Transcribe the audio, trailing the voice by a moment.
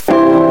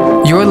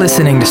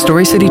listening to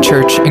Story City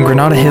Church in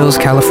Granada Hills,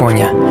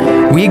 California.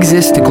 We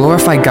exist to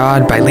glorify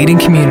God by leading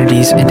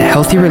communities into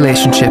healthy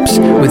relationships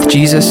with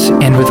Jesus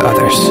and with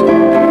others.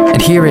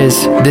 And here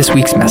is this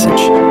week's message.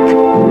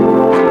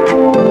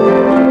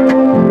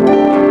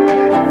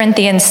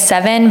 Corinthians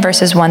 7,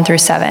 verses 1 through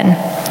 7.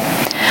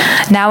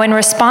 Now, in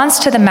response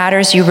to the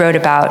matters you wrote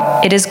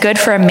about, it is good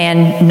for a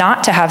man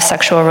not to have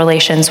sexual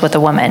relations with a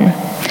woman.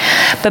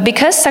 But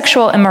because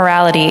sexual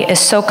immorality is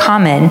so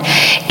common,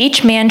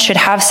 each man should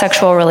have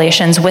sexual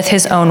relations with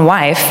his own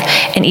wife,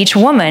 and each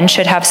woman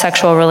should have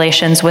sexual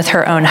relations with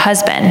her own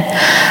husband.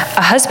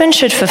 A husband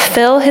should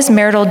fulfill his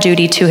marital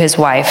duty to his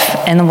wife,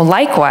 and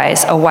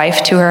likewise a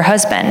wife to her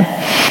husband.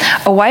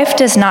 A wife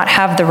does not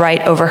have the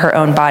right over her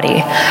own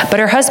body, but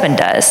her husband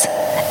does.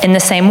 In the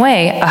same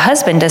way, a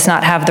husband does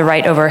not have the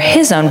right over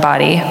his own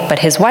body, but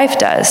his wife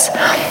does.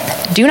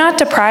 Do not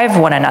deprive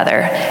one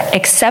another,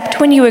 except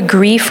when you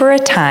agree for a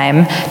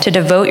time to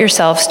devote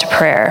yourselves to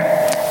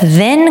prayer.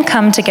 Then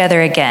come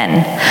together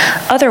again.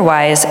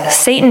 Otherwise,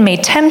 Satan may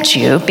tempt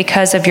you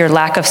because of your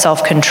lack of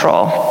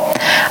self-control.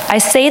 I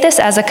say this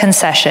as a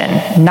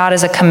concession, not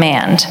as a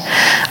command.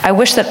 I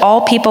wish that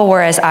all people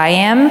were as I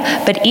am,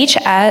 but each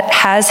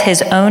has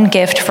his own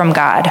gift from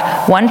God.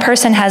 One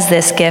person has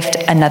this gift,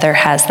 another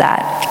has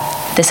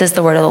that. This is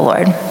the word of the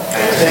Lord.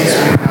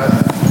 Thanks.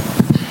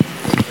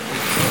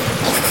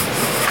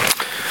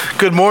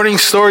 Good morning,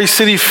 Story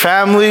City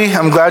family.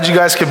 I'm glad you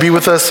guys could be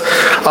with us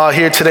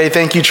here today.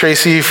 Thank you,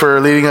 Tracy,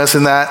 for leading us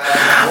in that.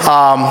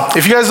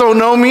 If you guys don't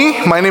know me,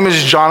 my name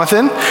is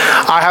Jonathan.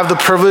 I have the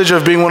privilege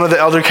of being one of the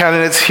elder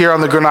candidates here on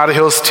the Granada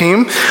Hills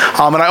team.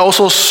 And I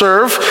also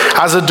serve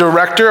as a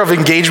director of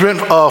engagement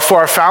for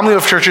our family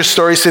of churches,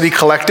 Story City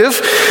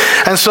Collective.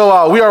 And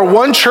so we are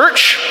one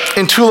church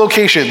in two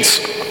locations.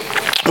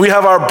 We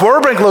have our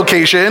Burbank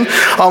location,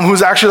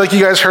 who's actually, like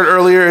you guys heard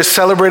earlier, is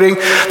celebrating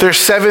their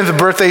 7th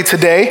birthday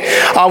today.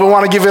 We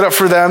want to give it up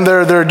for them.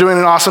 They're doing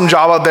an awesome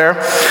job out there.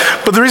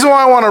 But the reason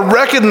why I want to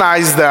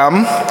recognize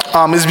them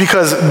is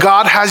because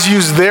God has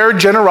used their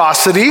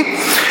generosity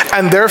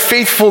and their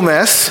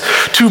faithfulness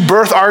to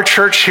birth our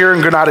church here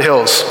in Granada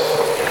Hills.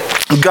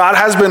 God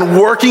has been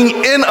working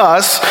in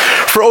us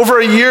for over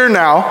a year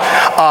now,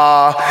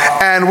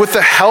 and with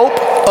the help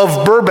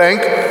of Burbank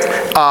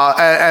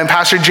and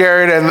Pastor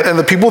Jared and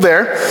the people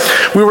there,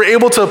 we were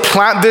able to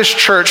plant this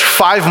church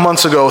 5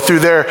 months ago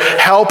through their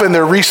help and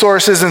their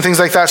resources and things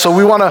like that. So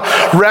we want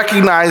to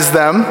recognize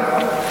them.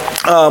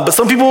 But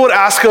some people would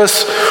ask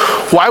us,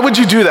 why would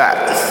you do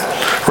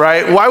that?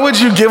 Right? Why would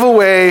you give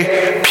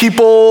away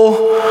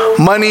people,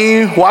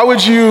 money? Why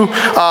would you,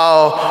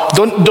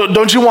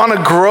 don't you want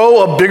to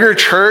grow a bigger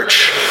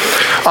church?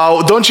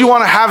 Don't you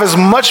want to have as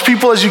much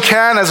people as you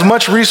can, as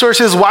much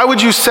resources? Why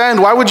would you send?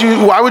 Why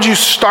would you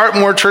start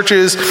more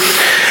churches?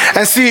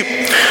 And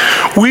see,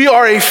 we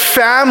are a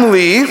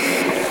family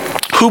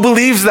who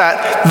believes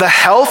that the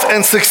health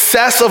and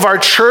success of our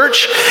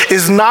church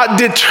is not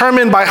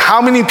determined by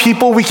how many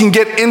people we can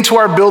get into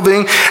our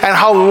building and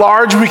how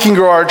large we can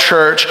grow our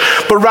church,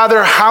 but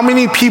rather how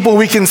many people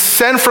we can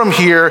send from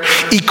here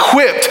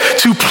equipped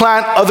to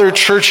plant other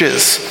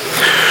churches.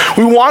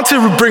 We want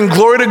to bring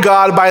glory to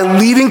God by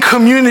leading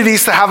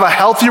communities to have a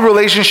healthy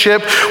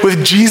relationship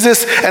with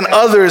Jesus and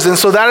others. And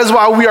so that is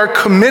why we are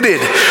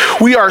committed.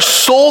 We are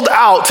sold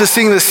out to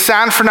seeing the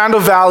San Fernando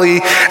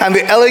Valley and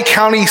the LA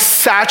County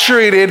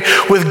saturated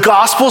with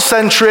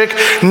gospel-centric,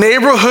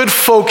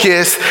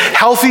 neighborhood-focused,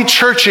 healthy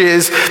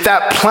churches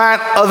that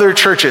plant other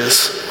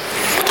churches.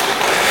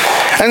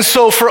 And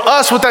so for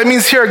us, what that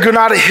means here at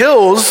Granada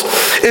Hills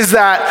is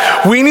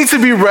that we need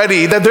to be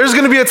ready, that there's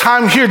going to be a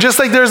time here, just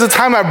like there's a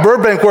time at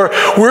Burbank, where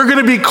we're going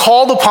to be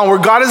called upon, where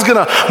God is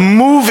going to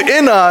move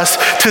in us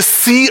to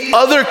see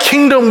other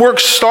kingdom work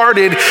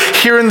started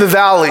here in the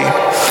valley.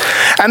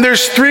 And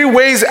there's 3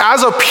 ways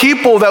as a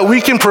people that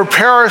we can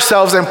prepare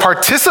ourselves and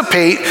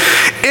participate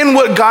in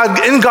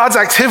God's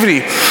activity.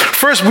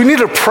 First, we need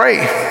to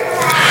pray.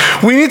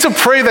 We need to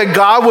pray that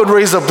God would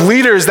raise up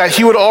leaders, that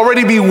he would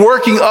already be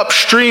working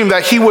upstream,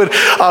 that he would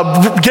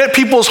get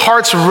people's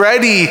hearts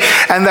ready,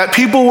 and that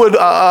people would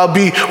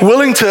be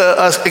willing to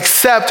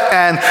accept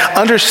and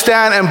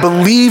understand and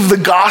believe the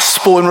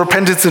gospel in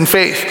repentance and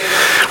faith.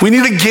 We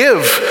need to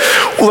give.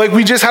 Like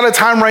we just had a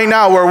time right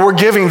now where we're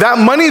giving. That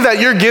money that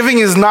you're giving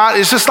is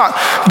just not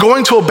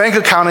going to a bank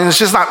account, and it's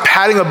just not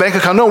padding a bank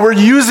account. No, we're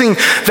using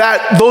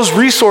those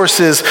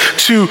resources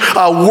to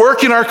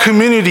work in our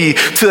community,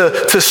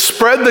 to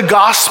spread the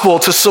gospel,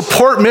 to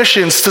support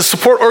missions, to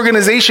support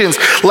organizations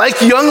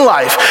like Young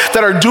Life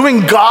that are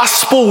doing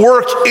gospel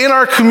work in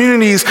our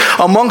communities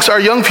amongst our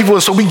young people.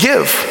 And so we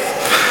give.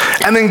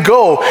 And then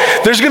go.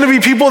 There's going to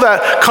be people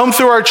that come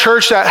through our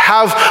church that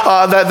have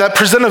that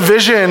present a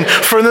vision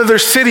for another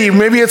city.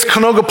 Maybe it's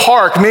Canoga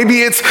Park.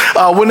 Maybe it's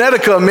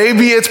Winnetka.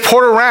 Maybe it's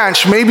Porter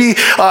Ranch. Maybe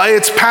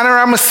it's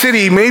Panorama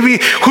City. Maybe,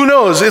 who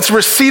knows, it's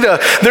Reseda.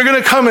 They're going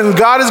to come and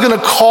God is going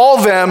to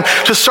call them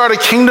to start a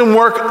kingdom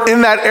work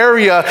in that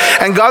area.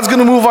 And God's going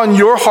to move on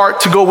your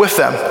heart to go with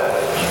them.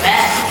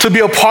 Amen. To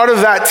be a part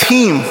of that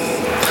team.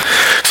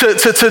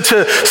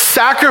 to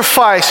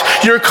sacrifice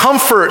your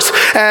comforts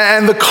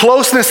and the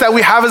closeness that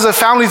we have as a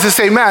family to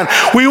say, man,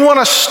 we want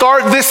to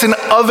start this in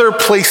other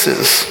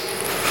places.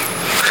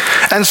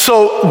 And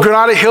so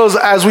Granada Hills,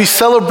 as we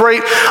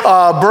celebrate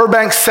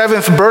Burbank's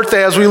 7th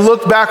birthday, as we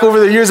look back over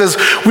the years, as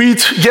we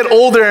get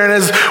older and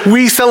as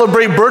we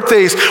celebrate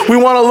birthdays, we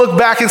want to look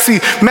back and see,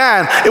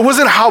 man, it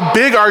wasn't how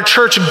big our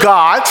church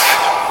got.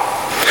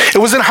 It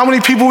wasn't how many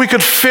people we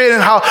could fit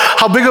and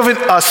how big of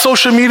a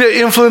social media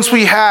influence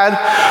we had,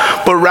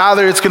 but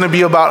rather it's going to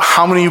be about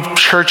how many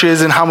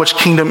churches and how much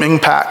kingdom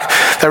impact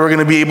that we're going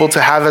to be able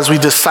to have as we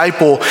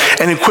disciple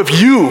and equip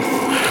you,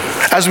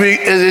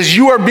 as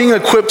you are being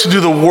equipped to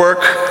do the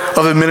work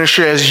of the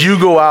ministry, as you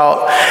go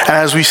out and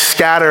as we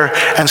scatter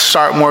and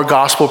start more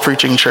gospel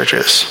preaching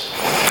churches.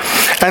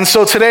 And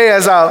so today,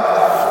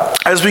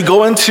 as we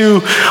go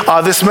into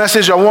this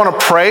message, I want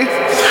to pray.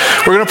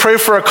 We're going to pray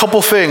for a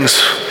couple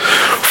things.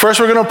 First,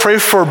 we're going to pray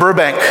for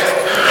Burbank.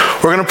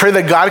 We're going to pray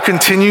that God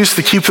continues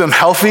to keep them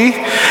healthy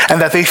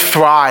and that they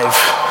thrive.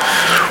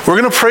 We're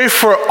going to pray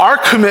for our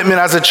commitment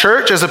as a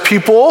church, as a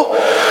people,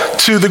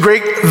 to the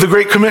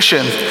Great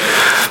Commission.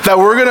 That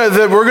we're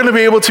going to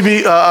be able to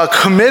be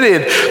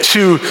committed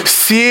to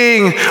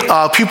seeing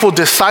people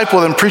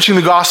discipled and preaching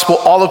the gospel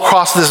all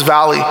across this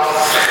valley.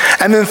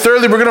 And then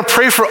thirdly, we're going to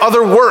pray for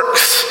other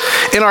works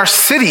in our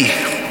city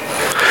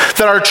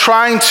that are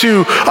trying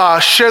to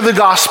share the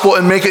gospel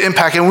and make an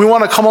impact. And we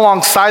want to come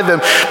alongside them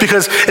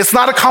because it's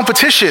not a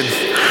competition.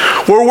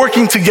 We're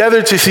working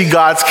together to see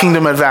God's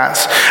kingdom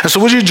advance. And so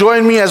would you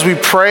join me as we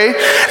pray?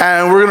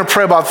 And we're going to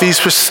pray about these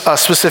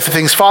specific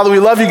things. Father, we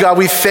love you, God.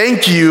 We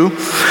thank you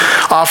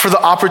for the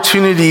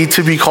opportunity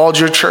to be called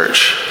your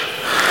church.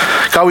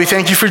 God, we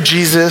thank you for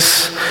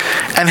Jesus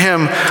and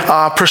him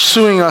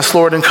pursuing us,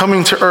 Lord, and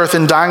coming to earth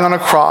and dying on a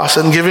cross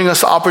and giving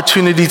us the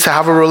opportunity to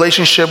have a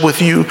relationship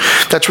with you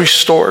that's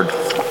restored.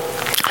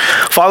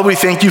 Father, we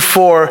thank you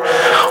for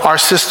our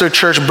sister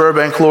church,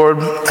 Burbank, Lord,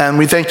 and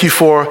we thank you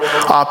for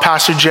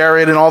Pastor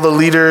Jared and all the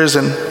leaders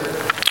and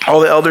all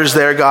the elders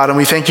there, God, and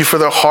we thank you for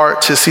their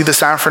heart to see the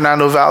San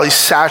Fernando Valley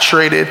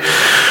saturated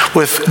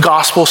with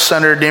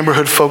gospel-centered,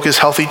 neighborhood-focused,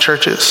 healthy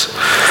churches.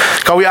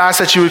 God, we ask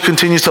that you would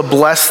continue to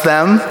bless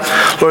them,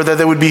 Lord, that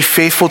they would be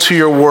faithful to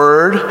your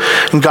word,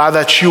 and God,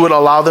 that you would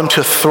allow them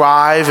to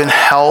thrive in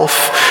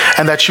health,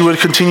 and that you would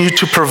continue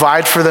to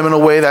provide for them in a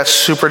way that's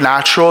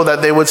supernatural,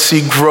 that they would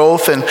see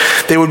growth, and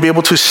they would be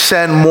able to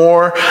send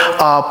more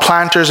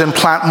planters and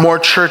plant more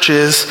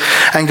churches,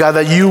 and God,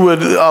 that you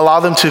would allow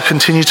them to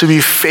continue to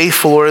be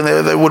faithful, Lord,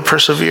 and they would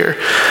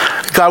persevere.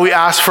 God, we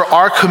ask for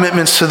our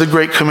commitments to the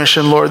Great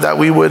Commission, Lord, that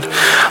we would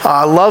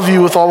love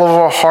you with all of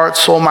our heart,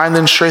 soul, mind,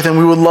 and strength, and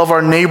we would love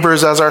our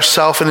neighbors as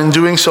ourselves, and in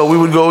doing so, we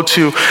would go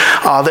to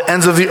the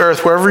ends of the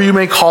earth, wherever you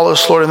may call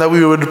us, Lord, and that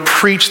we would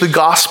preach the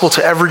gospel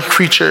to every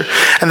creature,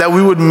 and that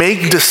we would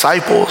make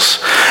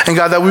disciples, and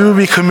God, that we would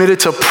be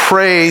committed to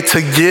pray,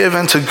 to give,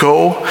 and to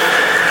go.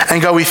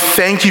 And God, we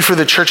thank you for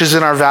the churches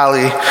in our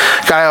valley.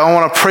 God, I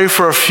want to pray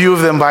for a few of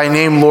them by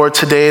name, Lord,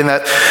 today. And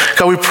that,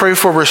 God, we pray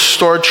for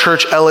Restored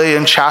Church LA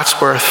in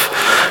Chatsworth.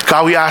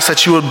 God, we ask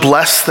that you would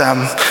bless them,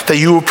 that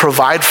you would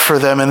provide for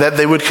them, and that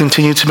they would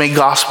continue to make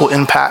gospel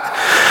impact.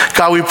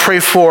 God, we pray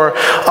for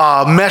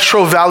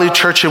Metro Valley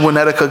Church in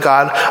Winnetka,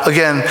 God,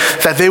 again,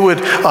 that they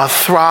would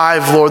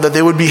thrive, Lord, that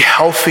they would be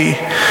healthy.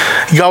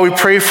 God, we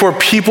pray for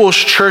People's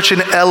Church in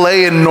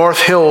LA and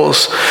North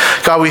Hills.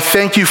 God, we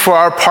thank you for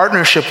our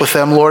partnership with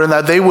them, Lord, and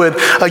that they would,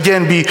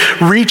 again, be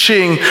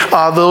reaching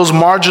those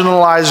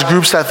marginalized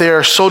groups that they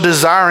are so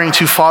desiring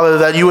to, Father,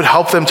 that you would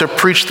help them to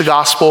preach the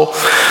gospel.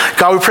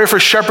 God, we pray for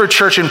Shepherd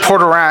Church in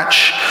Porter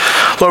Ranch.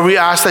 Lord, we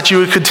ask that you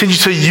would continue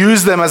to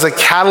use them as a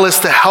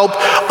catalyst to help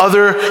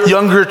other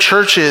younger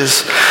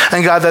churches.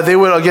 And God, that they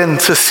would, again,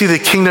 to see the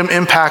kingdom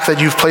impact that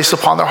you've placed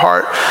upon their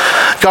heart.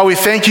 God, we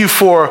thank you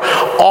for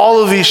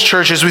all of these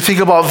churches. We think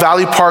about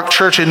Valley Park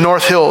Church in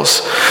North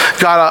Hills.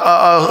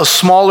 God, a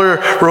smaller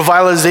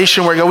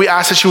revitalization where, God, we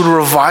ask that you would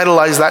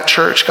revitalize that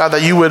church. God,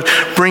 that you would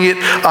bring it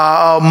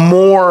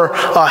more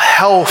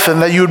health,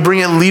 and that you would bring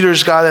it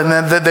leaders, God, and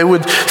that they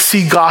would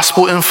see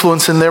gospel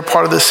influence in their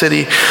part of the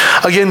city.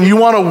 Again, you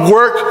want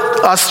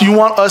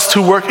us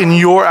to work in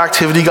your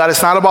activity, God.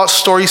 It's not about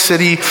Story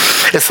City.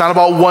 It's not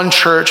about one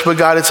church, but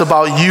God, it's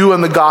about you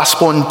and the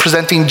gospel and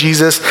presenting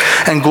Jesus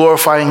and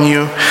glorifying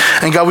you.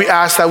 And God, we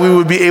ask that we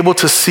would be able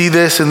to see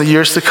this in the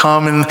years to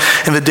come and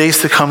in the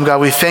days to come. God,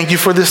 we thank you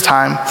for this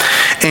time.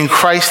 In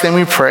Christ's name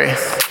we pray.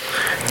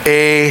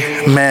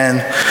 Amen.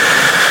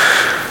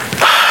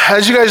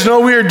 As you guys know,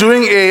 we are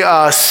doing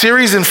a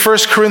series in 1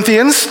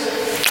 Corinthians.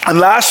 And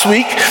last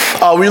week,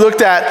 we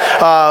looked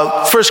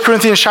at 1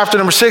 Corinthians chapter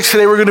number 6.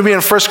 Today, we're going to be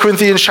in 1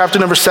 Corinthians chapter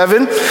number 7.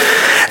 And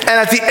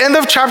at the end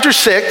of chapter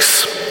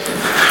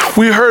 6,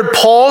 we heard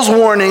Paul's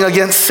warning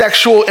against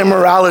sexual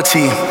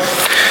immorality.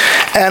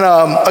 And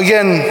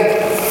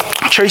again,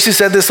 Tracy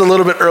said this a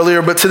little bit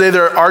earlier, but today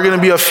there are going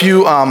to be a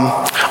few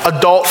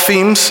adult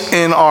themes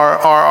in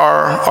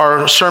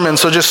our sermon.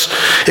 So just,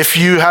 if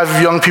you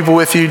have young people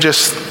with you,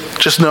 just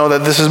just know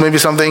that this is maybe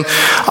something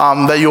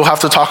that you'll have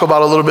to talk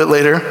about a little bit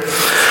later.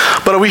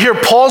 But we hear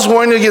Paul's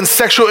warning against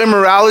sexual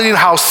immorality and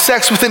how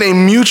sex within a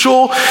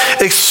mutual,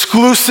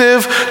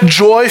 exclusive,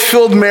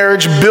 joy-filled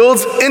marriage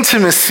builds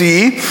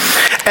intimacy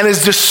and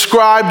is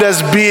described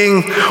as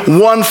being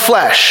one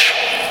flesh.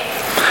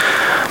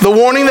 The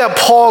warning that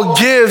Paul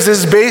gives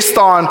is based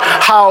on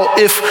how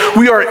if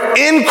we are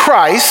in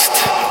Christ,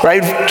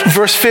 right,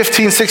 verse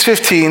 15,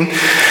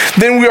 6:15,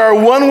 then we are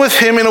one with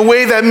him in a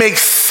way that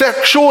makes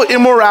sexual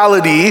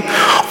immorality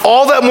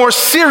all that more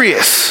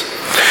serious,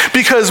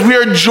 because we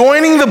are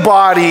joining the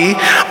body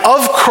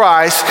of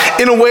Christ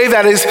in a way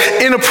that is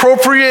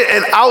inappropriate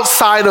and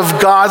outside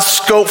of God's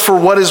scope for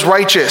what is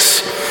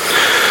righteous.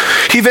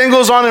 He then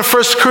goes on in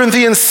 1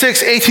 Corinthians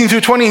 6, 18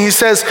 through 20, he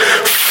says,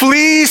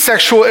 flee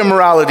sexual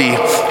immorality.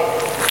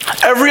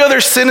 Every other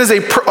sin is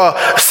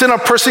sin a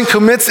person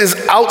commits is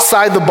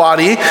outside the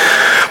body,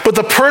 but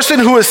the person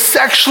who is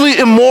sexually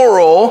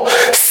immoral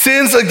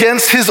sins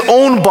against his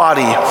own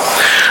body.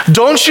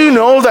 Don't you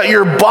know that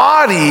your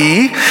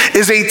body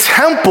is a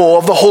temple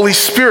of the Holy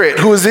Spirit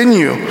who is in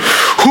you,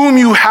 whom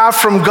you have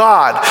from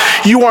God?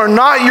 You are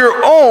not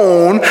your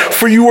own,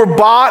 for you were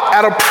bought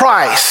at a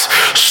price.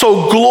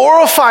 So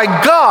glorify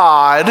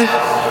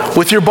God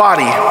with your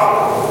body.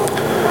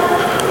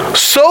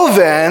 So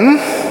then,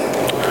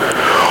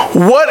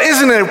 what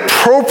is an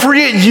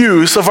appropriate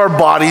use of our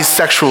bodies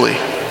sexually?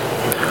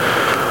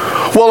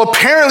 Well,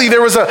 apparently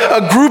there was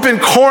a group in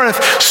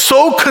Corinth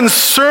so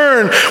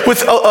concerned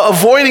with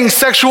avoiding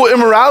sexual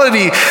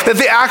immorality that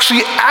they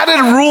actually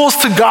added rules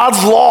to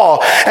God's law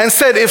and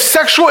said, if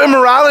sexual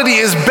immorality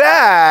is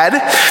bad,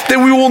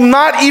 then we will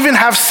not even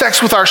have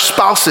sex with our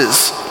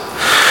spouses.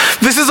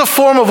 This is a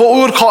form of what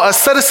we would call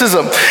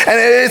asceticism, and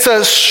it's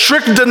a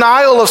strict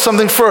denial of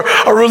something for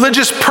a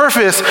religious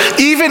purpose,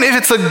 even if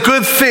it's a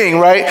good thing,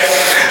 right?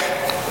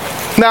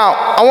 Now,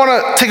 I want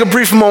to take a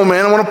brief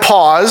moment, I want to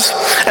pause,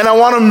 and I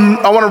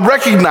want to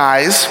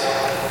recognize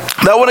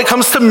that when it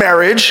comes to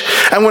marriage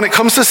and when it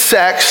comes to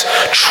sex,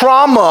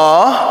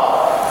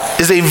 trauma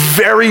is a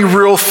very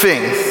real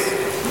thing.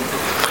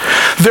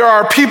 There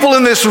are people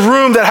in this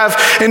room that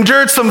have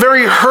endured some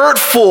very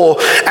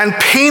hurtful and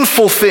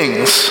painful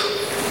things,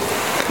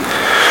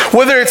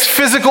 whether it's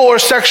physical or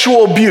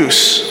sexual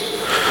abuse,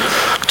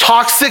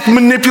 toxic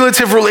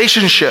manipulative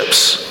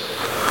relationships,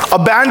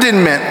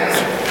 abandonment,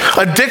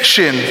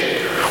 addiction,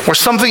 or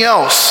something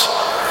else.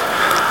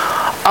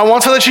 I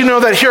want to let you know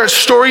that here at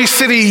Story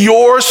City,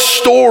 your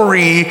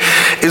story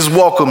is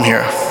welcome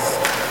here.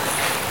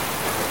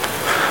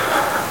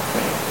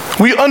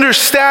 We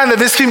understand that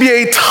this can be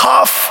a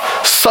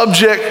tough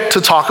subject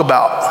to talk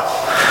about.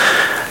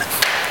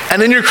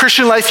 And in your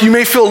Christian life, you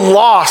may feel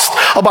lost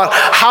about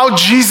how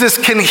Jesus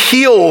can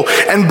heal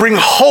and bring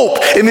hope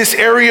in this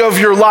area of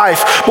your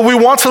life. But we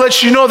want to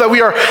let you know that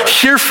we are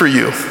here for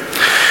you.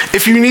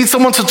 If you need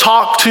someone to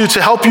talk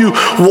to help you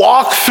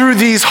walk through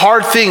these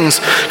hard things,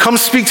 come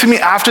speak to me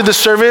after the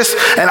service,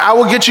 and I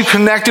will get you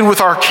connected with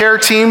our care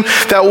team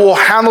that will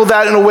handle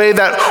that in a way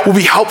that will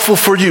be helpful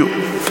for you.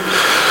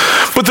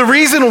 But the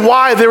reason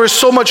why there is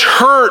so much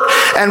hurt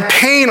and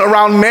pain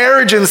around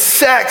marriage and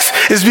sex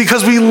is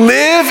because we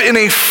live in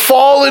a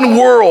fallen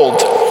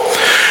world.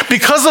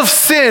 Because of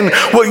sin,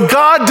 what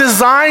God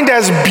designed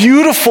as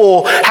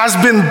beautiful has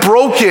been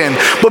broken.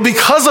 But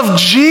because of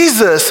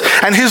Jesus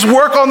and his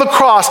work on the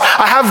cross,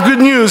 I have good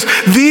news.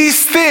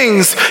 These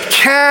things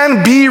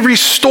can be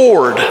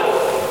restored.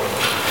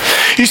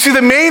 You see,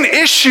 the main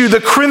issue the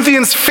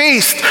Corinthians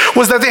faced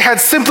was that they had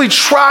simply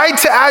tried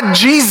to add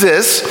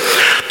Jesus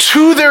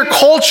to their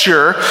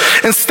culture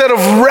instead of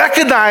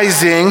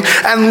recognizing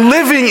and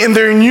living in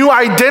their new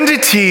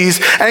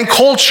identities and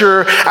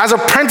culture as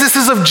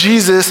apprentices of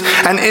Jesus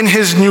and in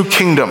his new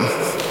kingdom.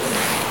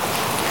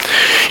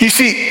 You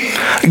see,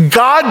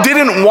 God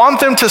didn't want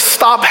them to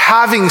stop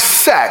having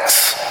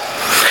sex.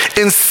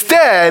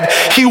 Instead,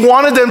 he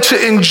wanted them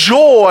to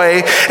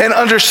enjoy and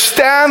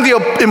understand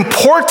the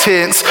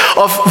importance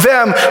of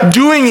them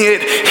doing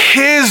it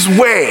his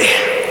way.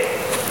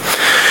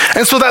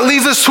 And so that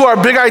leads us to our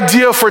big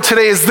idea for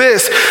today is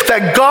this,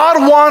 that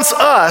God wants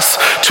us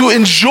to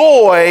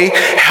enjoy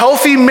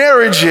healthy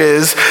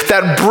marriages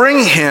that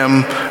bring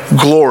him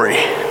glory.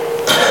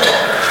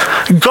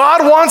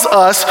 God wants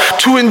us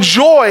to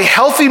enjoy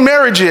healthy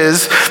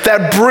marriages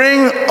that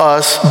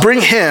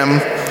bring him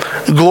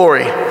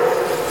glory.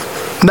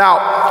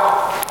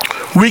 Now,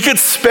 we could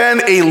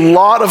spend a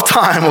lot of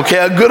time, a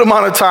good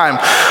amount of time,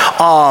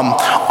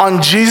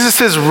 on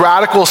Jesus'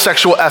 radical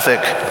sexual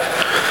ethic.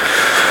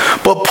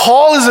 But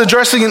Paul is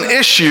addressing an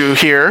issue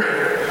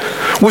here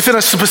within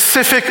a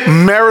specific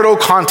marital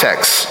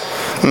context,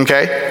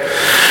 okay?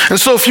 And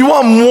so if you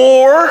want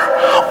more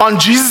on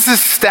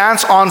Jesus'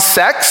 stance on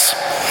sex,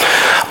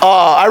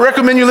 I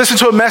recommend you listen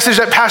to a message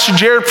that Pastor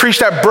Jared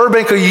preached at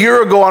Burbank a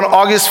year ago on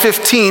August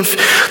 15th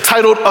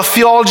titled A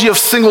Theology of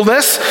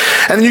Singleness.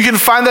 And you can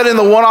find that in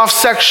the one-off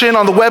section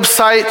on the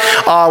website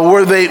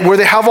where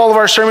they have all of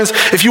our sermons.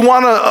 If you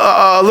want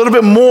a little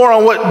bit more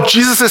on what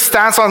Jesus'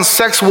 stance on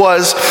sex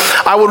was,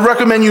 I would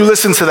recommend you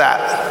listen to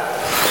that.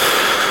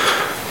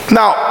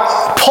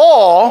 Now,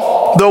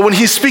 Paul, though, when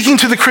he's speaking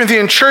to the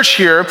Corinthian church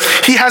here,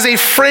 he has a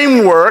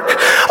framework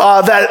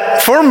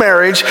that for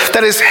marriage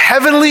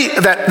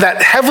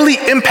that heavily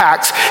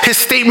impacts his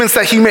statements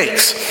that he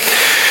makes.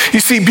 You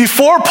see,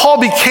 before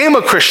Paul became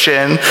a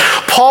Christian,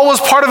 Paul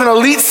was part of an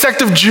elite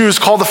sect of Jews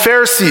called the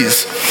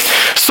Pharisees.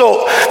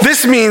 So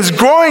this means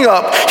growing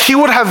up, he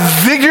would have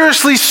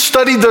vigorously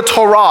studied the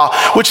Torah,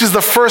 which is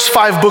the first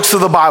 5 books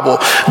of the Bible: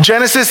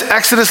 Genesis,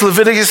 Exodus,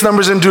 Leviticus,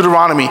 Numbers, and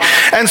Deuteronomy.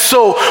 And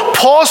so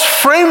Paul's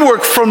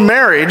framework for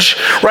marriage,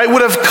 right,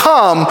 would have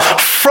come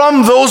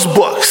from those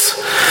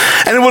books.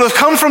 And it would have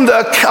come from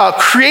the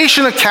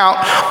creation account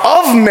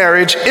of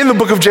marriage in the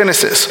book of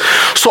Genesis.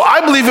 So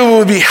I believe it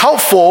would be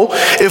helpful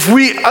if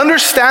we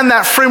understand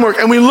that framework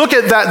and we look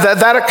at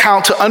that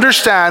account to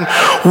understand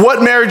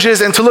what marriage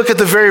is and to look at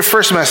the very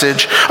first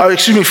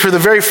for the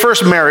very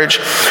first marriage.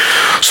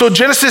 So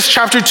Genesis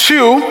chapter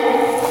 2,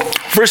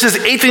 verses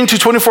 18 to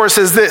 24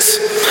 says this: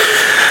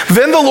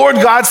 "Then the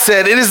Lord God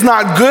said, 'It is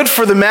not good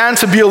for the man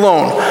to be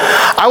alone.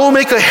 I will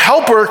make a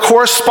helper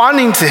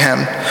corresponding to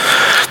him.'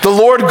 The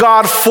Lord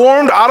God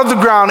formed out of the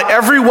ground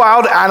every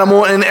wild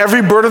animal and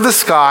every bird of the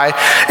sky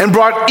and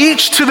brought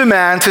each to the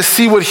man to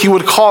see what he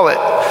would call it.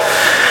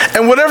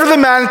 And whatever the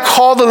man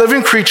called the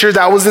living creature,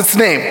 that was its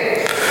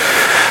name.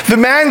 The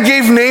man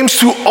gave names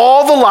to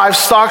all the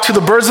livestock, to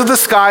the birds of the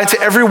sky, and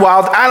to every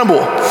wild animal.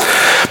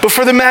 But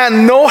for the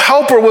man, no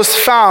helper was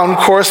found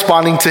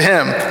corresponding to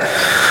him.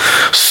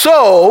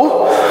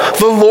 So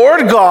the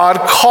Lord God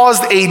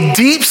caused a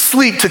deep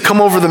sleep to come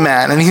over the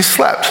man, and he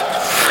slept.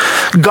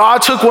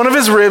 God took one of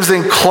his ribs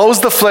and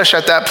closed the flesh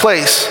at that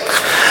place.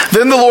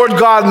 Then the Lord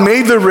God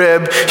made the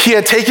rib he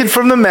had taken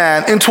from the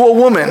man into a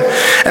woman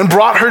and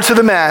brought her to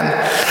the man.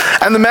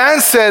 And the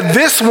man said,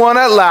 'This one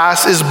at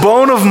last is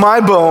bone of my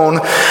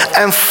bone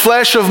and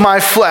flesh of my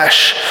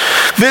flesh.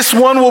 This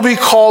one will be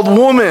called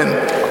woman,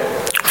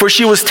 for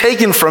she was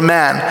taken from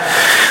man.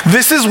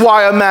 This is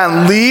why a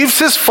man leaves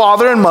his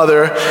father and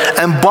mother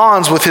and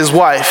bonds with his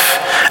wife,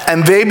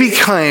 and they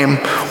became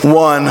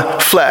one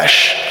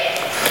flesh.'"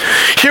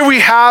 Here we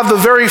have the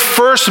very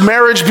first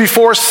marriage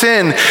before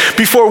sin,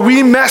 before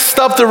we messed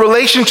up the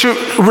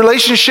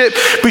relationship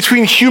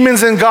between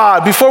humans and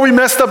God, before we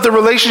messed up the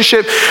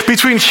relationship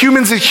between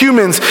humans and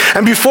humans,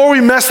 and before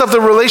we messed up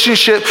the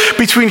relationship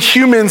between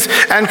humans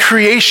and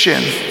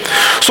creation.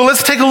 So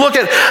let's take a look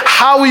at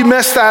how we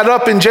messed that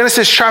up. In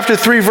Genesis chapter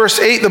 3, verse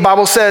 8, the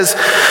Bible says,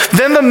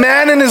 "Then the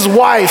man and his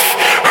wife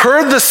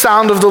heard the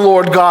sound of the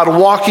Lord God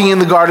walking in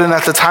the garden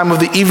at the time of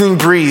the evening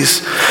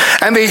breeze,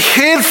 and they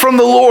hid from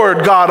the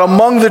Lord God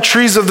among the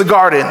trees of the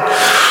garden.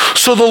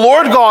 So the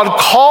Lord God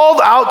called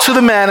out to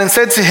the man and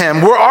said to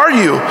him, 'Where are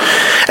you?'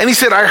 And he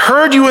said, 'I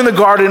heard you in the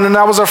garden, and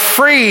I was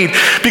afraid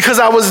because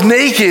I was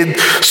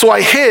naked, so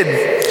I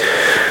hid.'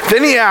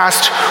 Then he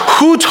asked,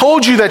 'Who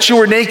told you that you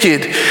were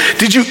naked?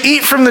 Did you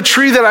eat from the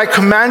tree that I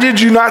commanded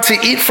you not to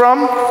eat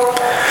from?'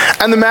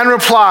 And the man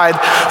replied,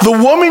 'The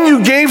woman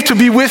you gave to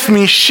be with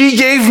me, she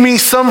gave me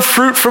some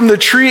fruit from the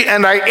tree,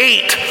 and I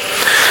ate.'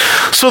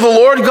 So the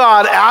Lord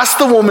God asked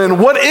the woman,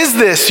 'What is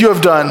this you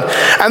have done?'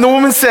 And the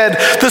woman said,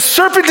 'The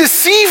serpent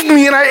deceived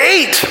me, and I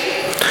ate.'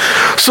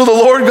 So the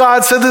Lord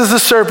God said to the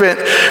serpent,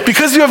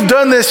 'Because you have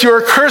done this, you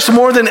are cursed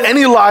more than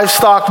any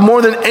livestock,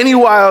 more than any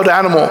wild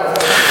animal.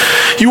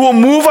 You will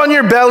move on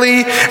your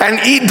belly and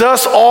eat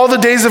dust all the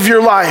days of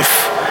your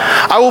life.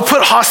 I will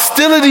put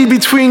hostility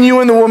between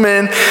you and the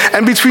woman,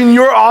 and between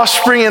your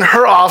offspring and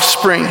her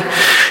offspring.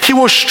 He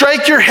will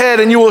strike your head,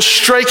 and you will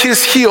strike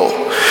his heel.'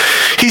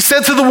 He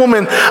said to the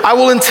woman, 'I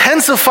will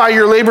intensify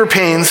your labor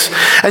pains,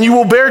 and you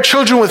will bear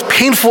children with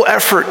painful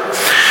effort.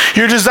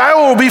 Your desire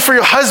will be for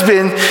your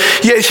husband,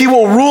 yet he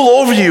will rule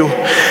over you.'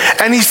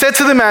 And he said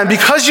to the man,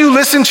 'Because you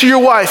listened to your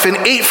wife and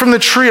ate from the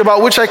tree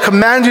about which I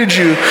commanded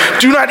you,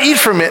 do not eat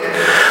from it.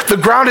 The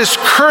ground is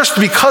cursed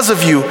because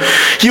of you.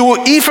 You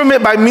will eat from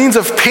it by means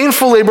of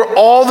painful labor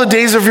all the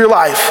days of your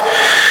life.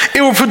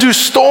 It will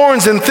produce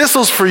thorns and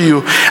thistles for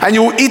you, and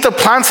you will eat the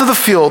plants of the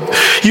field.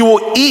 You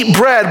will eat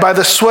bread by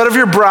the sweat of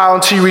your brow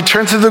until you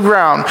return to the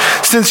ground,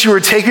 since you were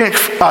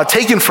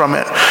taken from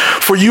it.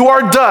 For you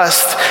are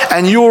dust,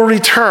 and you will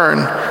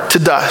return to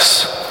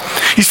dust.'"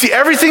 You see,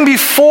 everything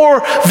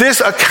before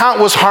this account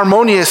was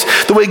harmonious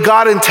the way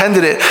God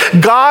intended it.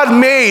 God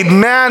made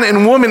man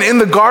and woman in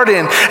the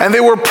garden, and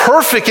they were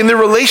perfect in their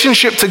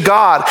relationship to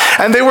God,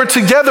 and they were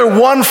together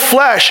one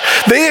flesh.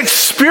 They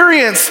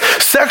experienced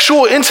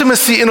sexual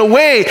intimacy in a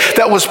way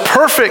that was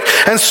perfect.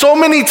 And so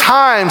many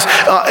times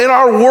in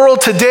our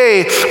world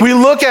today, we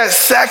look at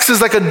sex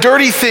as like a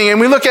dirty thing, and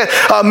we look at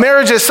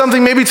marriage as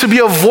something maybe to be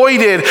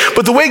avoided.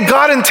 But the way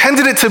God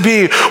intended it to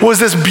be was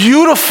this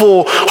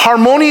beautiful,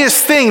 harmonious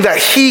thing that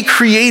He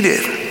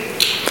created.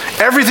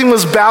 Everything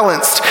was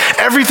balanced.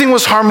 Everything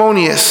was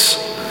harmonious.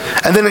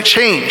 And then it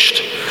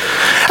changed.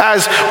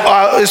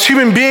 As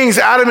human beings,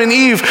 Adam and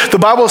Eve, the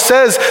Bible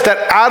says that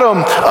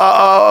Adam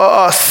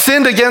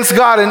sinned against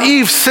God and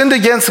Eve sinned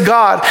against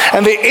God,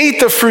 and they ate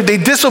the fruit. They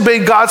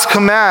disobeyed God's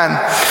command.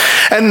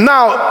 And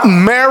now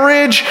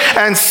marriage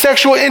and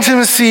sexual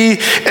intimacy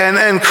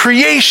and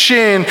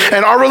creation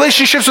and our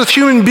relationships with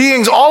human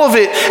beings, all of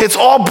it, it's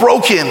all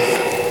broken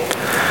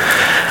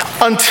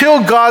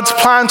until God's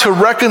plan to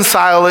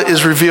reconcile it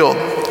is revealed.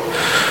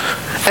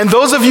 And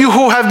those of you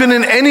who have been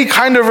in any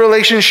kind of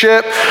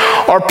relationship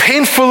are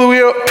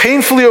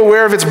painfully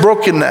aware of its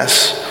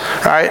brokenness,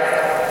 right?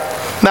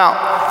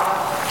 Now,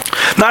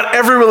 not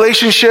every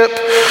relationship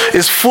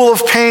is full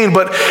of pain,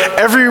 but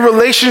every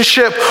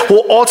relationship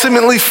will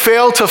ultimately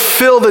fail to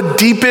fill the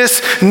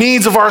deepest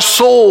needs of our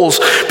souls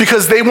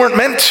because they weren't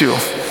meant to.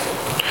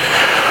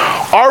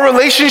 Our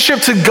relationship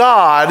to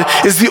God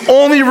is the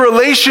only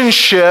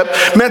relationship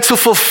meant to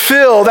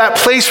fulfill that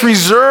place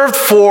reserved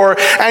for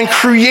and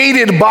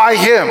created by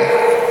Him.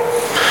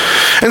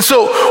 And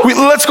so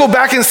let's go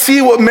back and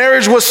see what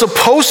marriage was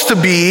supposed to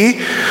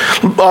be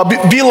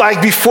like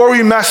before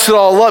we messed it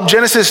all up.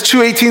 Genesis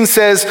 2:18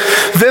 says,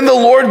 "Then the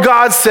Lord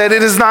God said,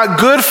 'It is not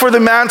good for the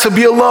man to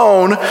be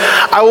alone.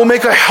 I will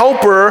make a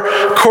helper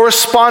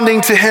corresponding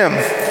to him.'"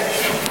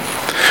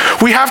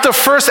 We have to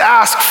first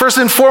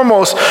and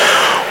foremost,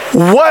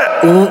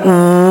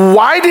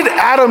 why did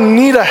Adam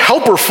need a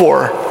helper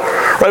for?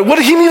 Right? What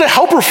did he need a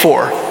helper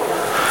for?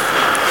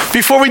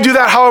 Before we do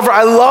that, however,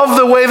 I love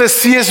the way the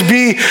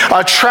CSB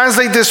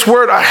translate this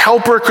word, a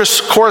helper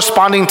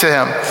corresponding to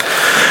him.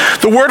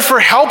 The word for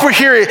helper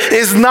here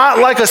is not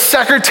like a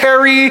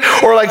secretary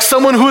or like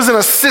someone who's an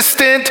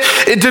assistant.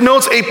 It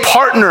denotes a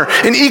partner,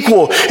 an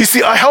equal. You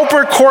see, a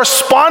helper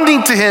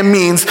corresponding to him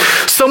means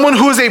someone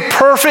who is a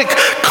perfect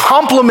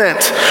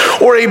complement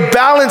or a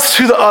balance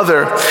to the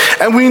other.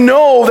 And we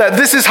know that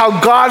this is how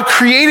God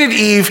created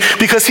Eve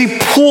because He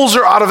pulls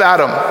her out of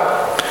Adam.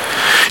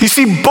 You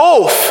see,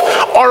 both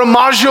are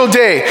imago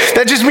Dei.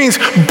 That just means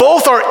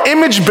both are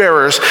image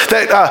bearers,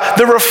 that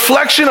the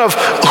reflection of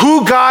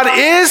who God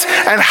is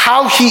and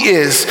how He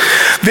is.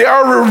 They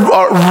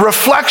are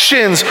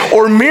reflections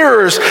or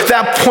mirrors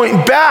that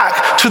point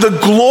back to the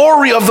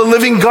glory of the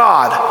living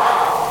God.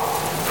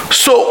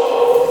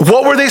 So,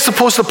 what were they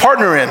supposed to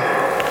partner in?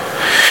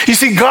 You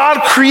see,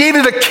 God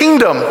created a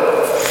kingdom,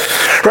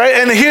 right?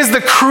 And He is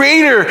the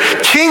creator,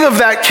 king of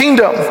that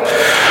kingdom.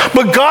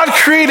 But God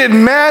created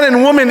man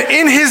and woman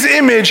in His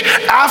image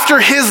after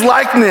His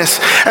likeness.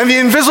 And the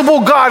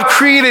invisible God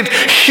created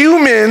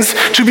humans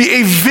to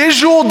be a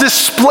visual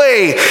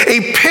display,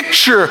 a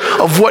picture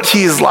of what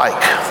He is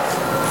like.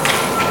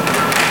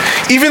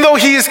 Even though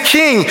He is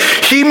king,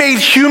 He made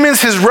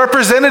humans His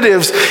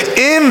representatives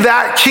in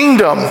that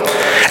kingdom.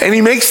 And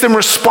He makes them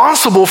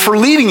responsible for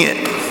leading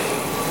it.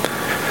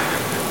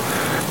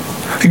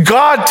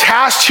 God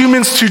tasked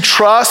humans to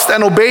trust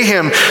and obey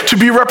Him, to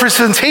be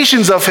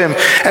representations of Him,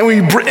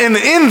 and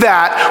in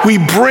that, we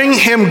bring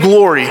Him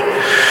glory.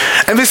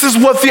 And this is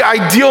what the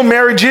ideal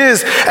marriage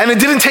is, and it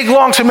didn't take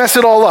long to mess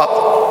it all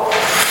up.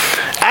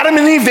 Adam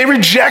and Eve, they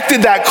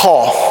rejected that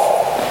call.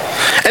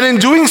 And in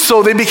doing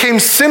so, they became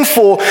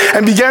sinful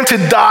and began to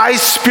die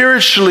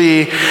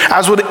spiritually,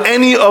 as would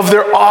any of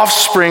their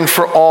offspring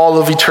for all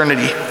of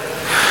eternity.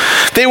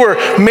 They were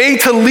made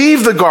to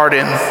leave the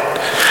garden.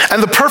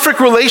 And the perfect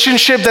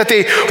relationship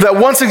that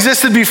once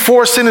existed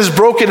before sin is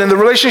broken, and the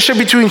relationship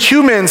between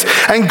humans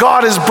and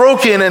God is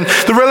broken, and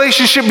the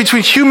relationship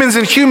between humans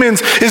and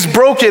humans is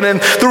broken, and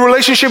the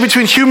relationship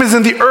between humans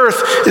and the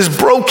earth is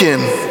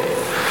broken.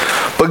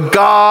 But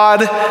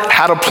God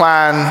had a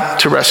plan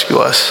to rescue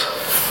us.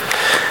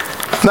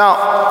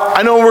 Now,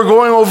 I know we're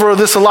going over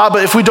this a lot,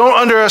 but if we don't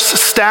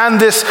understand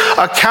this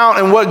account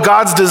and what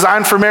God's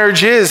design for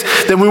marriage is,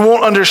 then we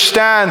won't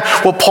understand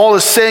what Paul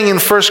is saying in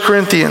 1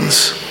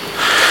 Corinthians.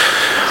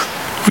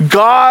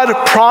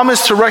 God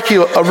promised to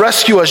rescue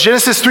us.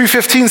 Genesis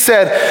 3:15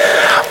 said,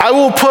 "I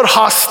will put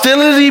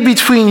hostility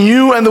between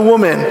you and the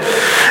woman,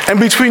 and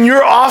between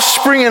your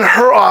offspring and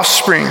her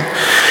offspring.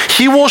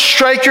 He will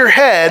strike your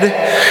head,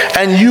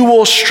 and you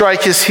will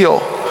strike his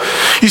heel."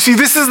 You see,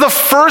 this is the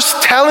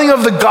first telling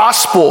of the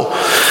gospel.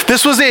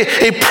 This was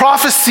a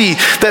prophecy,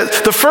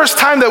 that the first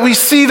time that we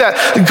see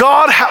that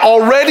God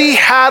already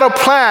had a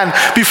plan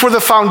before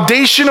the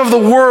foundation of the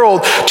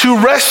world to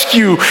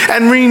rescue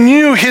and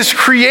renew His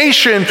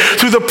creation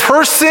through the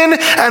person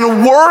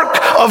and work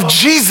of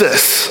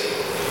Jesus.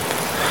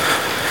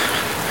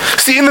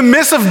 See, in the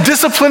midst of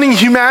disciplining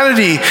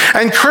humanity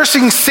and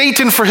cursing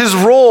Satan for his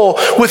role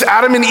with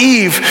Adam and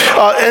Eve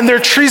and their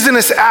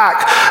treasonous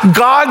act,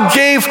 God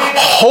gave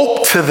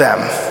hope to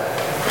them,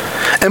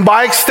 and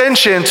by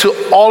extension to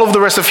all of the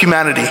rest of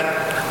humanity.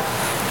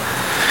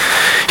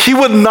 He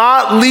would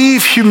not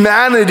leave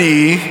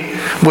humanity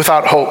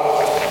without hope.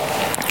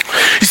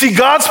 You see,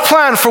 God's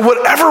plan, for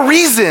whatever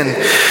reason,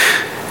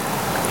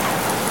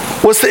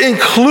 was to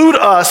include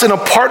us in a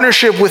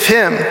partnership with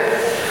Him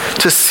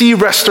to see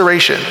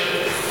restoration.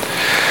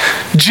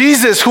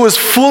 Jesus, who is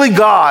fully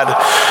God,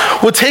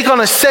 would take on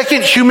a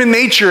second human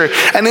nature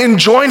and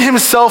enjoin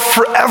himself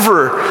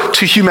forever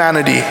to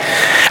humanity.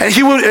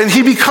 And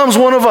he becomes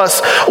one of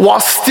us while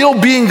still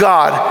being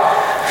God.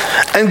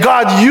 And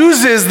God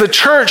uses the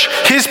church,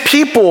 his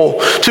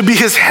people, to be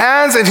his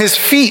hands and his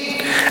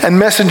feet and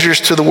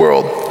messengers to the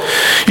world.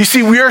 You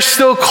see, we are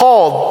still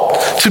called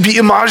to be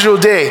Imago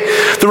Dei,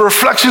 the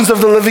reflections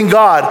of the living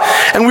God.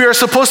 And we are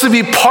supposed to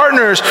be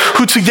partners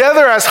who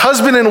together as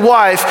husband and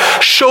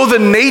wife show the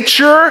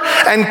nature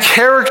and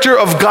character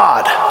of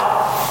God.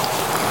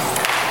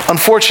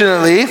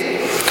 Unfortunately,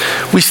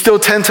 we still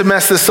tend to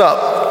mess this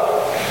up.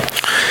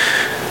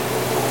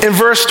 In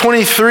verse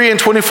 23 and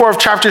 24 of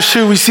chapter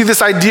 2, we see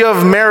this idea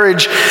of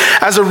marriage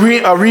as a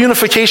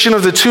reunification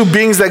of the two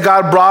beings that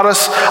God brought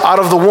us out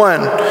of the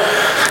one.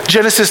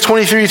 Genesis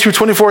 23 through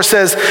 24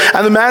 says,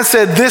 "And the man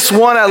said, 'This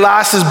one at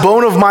last is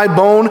bone of my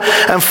bone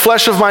and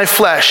flesh of my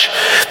flesh.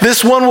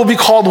 This one will be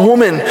called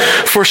woman,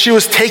 for she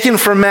was taken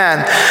from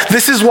man.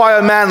 This is why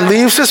a man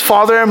leaves his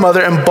father and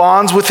mother and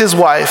bonds with his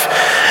wife,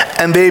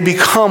 and they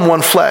become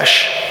one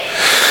flesh.'"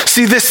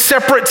 See, this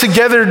separate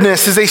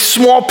togetherness is a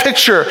small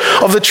picture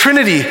of the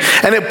Trinity,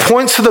 and it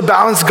points to the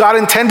balance God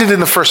intended in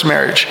the first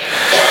marriage.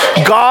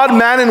 God,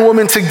 man, and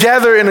woman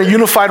together in a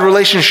unified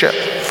relationship.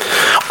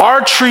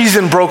 Our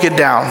treason broke it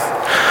down,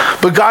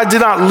 but God did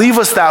not leave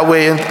us that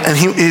way, and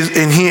he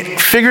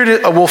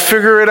will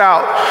figure it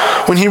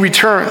out when he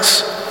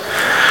returns.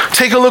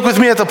 Take a look with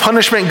me at the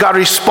punishment God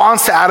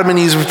responds to Adam and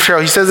Eve's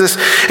betrayal. He says this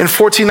in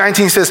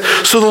 14:19. He says,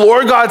 "So the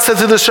Lord God said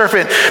to the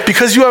serpent,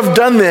 'Because you have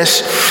done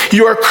this,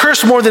 you are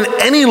cursed more than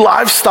any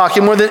livestock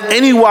and more than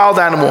any wild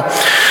animal.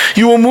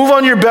 You will move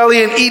on your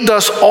belly and eat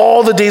dust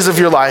all the days of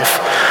your life.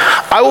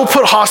 I will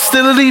put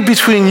hostility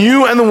between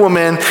you and the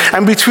woman,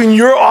 and between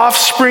your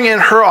offspring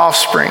and her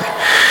offspring.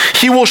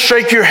 He will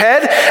strike your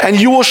head, and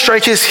you will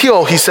strike his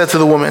heel,' he said to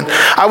the woman.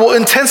 'I will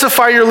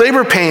intensify your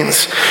labor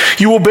pains.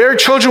 You will bear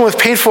children with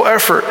painful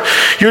effort.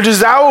 Your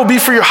desire will be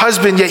for your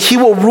husband, yet he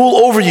will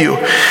rule over you.'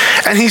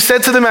 And he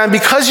said to the man,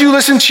 'Because you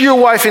listened to your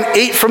wife and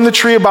ate from the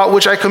tree about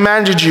which I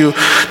commanded you,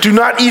 do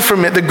not eat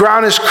from it. The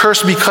ground is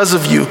cursed because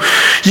of you.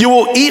 You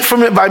will eat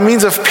from it by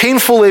means of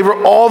painful labor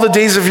all the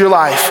days of your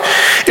life.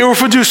 It will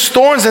produce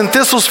thorns and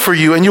thistles for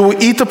you, and you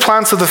will eat the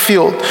plants of the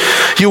field.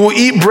 You will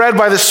eat bread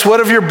by the sweat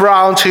of your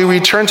brow until you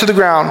return to the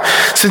ground.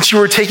 Since you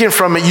were taken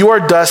from it, you are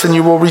dust, and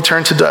you will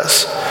return to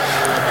dust.'"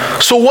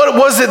 So what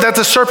was it that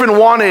the serpent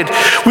wanted?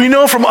 We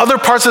know from other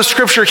parts of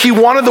Scripture, he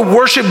wanted the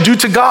worship due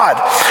to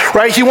God,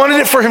 right? He wanted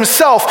it for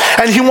himself,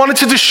 and he wanted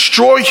to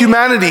destroy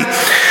humanity.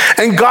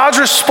 And God's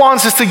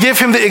response is to give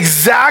him the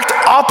exact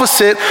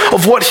opposite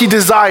of what he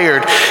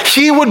desired.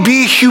 He would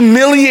be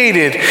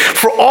humiliated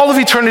for all of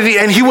eternity,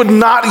 and he would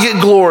not get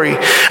glory.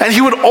 And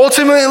he would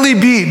ultimately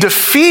be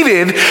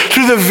defeated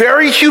through the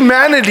very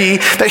humanity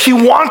that he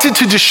wanted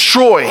to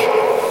destroy.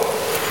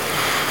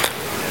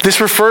 This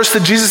refers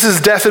to Jesus'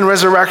 death and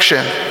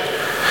resurrection.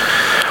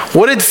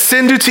 What did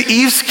sin do to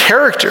Eve's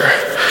character?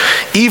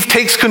 Eve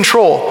takes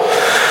control.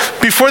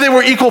 Before they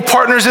were equal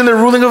partners in the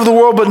ruling of the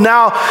world, but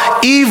now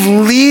Eve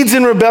leads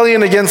in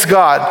rebellion against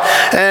God.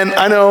 And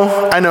I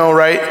know,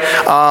 right?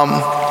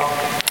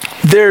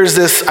 There's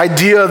this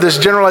idea, this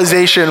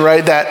generalization,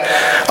 right,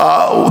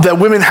 that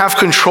women have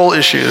control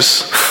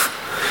issues.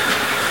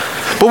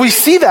 But we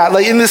see that,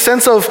 like in the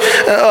sense of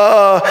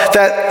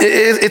that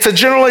it's a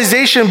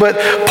generalization,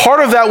 but part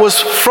of that was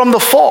from the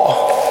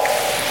fall.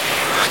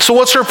 So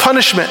what's her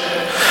punishment?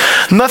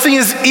 Nothing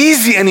is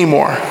easy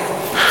anymore.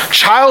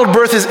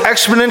 Childbirth is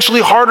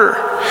exponentially harder.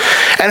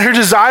 And her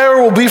desire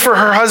will be for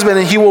her husband,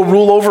 and he will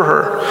rule over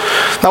her.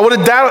 Now, what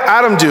did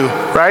Adam do,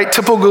 right?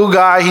 Typical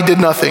guy, he did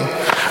nothing,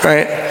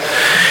 right?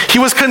 He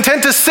was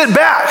content to sit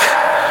back.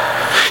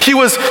 He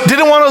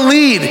didn't want to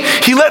lead.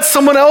 He let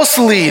someone else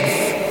lead.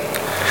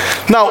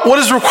 Now, what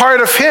is required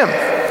of him?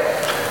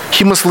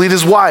 He must lead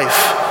his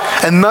wife.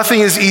 And nothing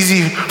is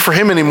easy for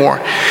him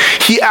anymore.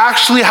 He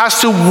actually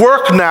has to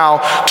work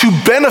now to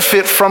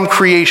benefit from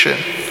creation.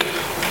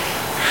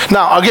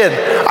 Now, again,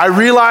 I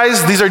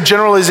realize these are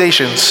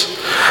generalizations.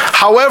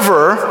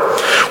 However,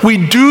 we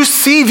do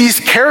see these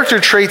character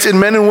traits in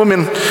men and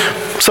women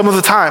some of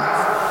the time.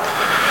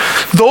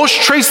 Those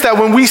traits that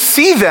when we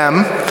see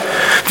them,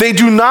 they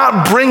do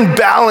not bring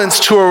balance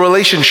to a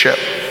relationship.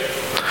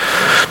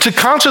 To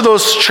counter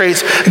those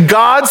traits,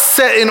 God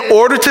set in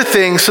order to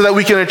things so that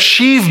we can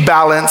achieve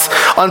balance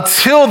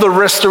until the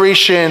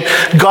restoration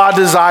God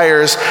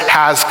desires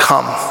has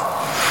come.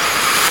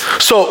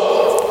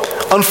 So,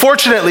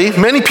 unfortunately,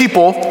 many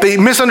people, they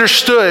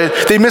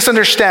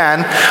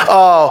misunderstand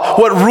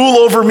what rule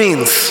over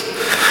means.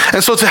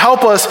 And so to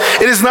help us,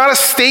 it is not a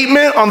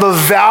statement on the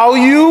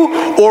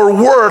value or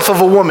worth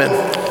of a woman.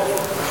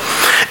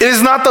 It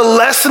is not the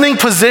lessening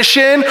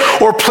position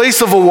or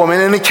place of a woman,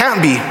 and it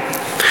can't be.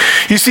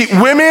 You see,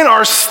 women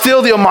are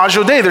still the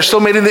Imago Dei. They're still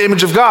made in the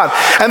image of God.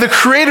 And the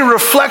created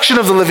reflection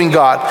of the living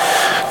God,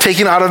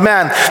 taken out of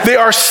man. They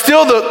are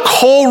still the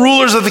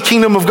co-rulers of the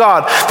kingdom of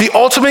God, the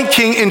ultimate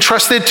king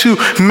entrusted to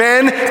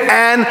men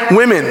and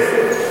women.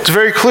 It's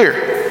very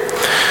clear.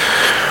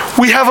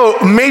 we have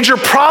a major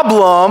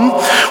problem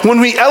when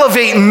we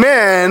elevate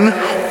men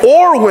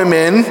or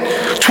women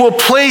to a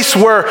place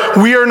where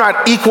we are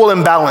not equal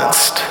and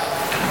balanced.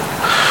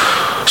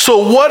 So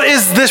what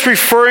is this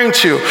referring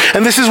to?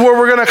 And this is where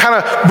we're going to kind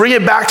of bring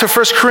it back to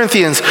 1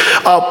 Corinthians.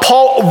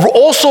 Paul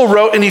also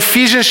wrote in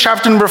Ephesians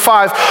chapter number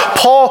 5,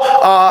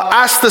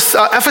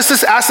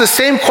 Ephesus asked the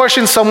same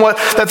question somewhat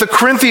that the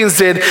Corinthians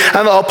did.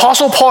 And the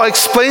Apostle Paul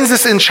explains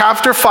this in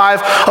chapter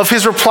 5 of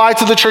his reply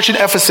to the church in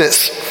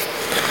Ephesus.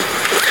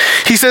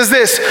 He says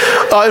this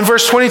in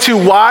verse 22,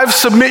 "Wives,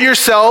 submit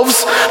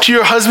yourselves to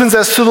your husbands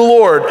as to the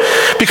Lord,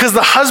 because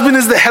the husband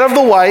is the head of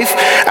the wife,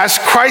 as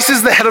Christ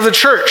is the head of the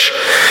church.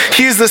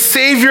 He is the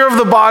Savior of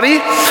the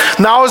body.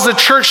 Now as the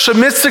church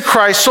submits to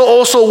Christ, so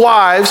also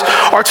wives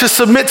are to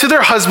submit to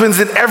their husbands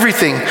in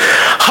everything.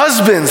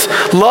 Husbands,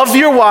 love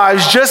your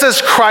wives just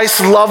as Christ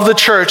loved the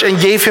church and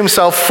gave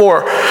himself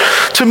for,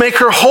 to make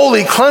her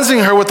holy, cleansing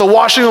her with the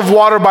washing of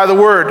water by the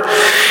word.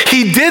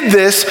 He did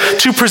this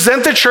to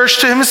present the church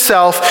to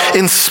himself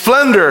in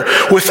splendor,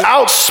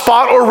 without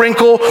spot or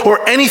wrinkle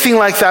or anything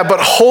like that, but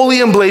holy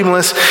and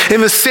blameless.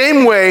 In the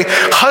same way,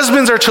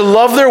 husbands are to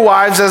love their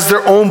wives as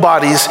their own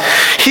bodies.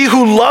 He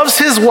who loves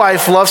his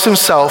wife loves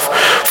himself.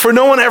 For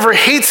no one ever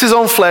hates his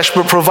own flesh,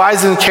 but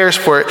provides and cares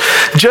for it,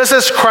 just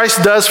as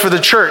Christ does for the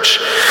church.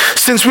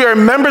 Since we are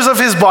members of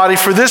his body,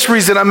 for this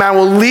reason, a man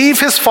will leave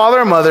his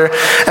father and mother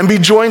and be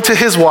joined to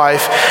his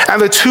wife,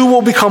 and the two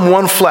will become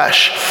one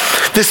flesh.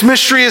 This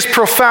mystery is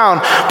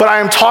profound, but I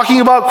am talking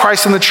about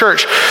Christ and the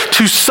church.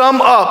 To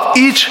sum up,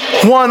 each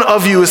one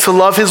of you is to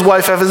love his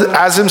wife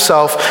as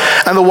himself,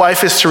 and the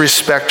wife is to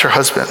respect her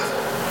husband."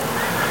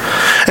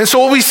 And so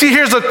what we see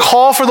here is a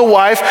call for the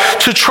wife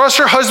to trust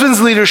her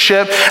husband's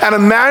leadership and a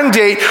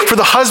mandate for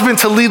the husband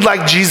to lead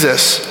like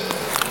Jesus.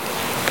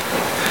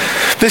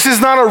 This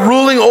is not a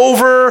ruling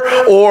over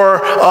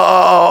or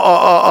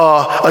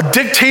a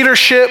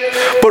dictatorship,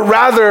 but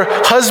rather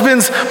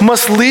husbands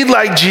must lead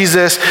like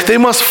Jesus. They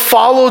must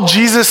follow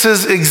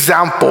Jesus'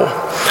 example.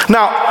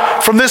 Now,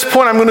 from this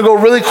point, I'm going to go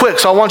really quick,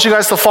 so I want you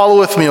guys to follow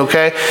with me,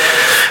 okay?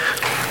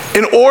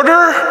 In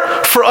order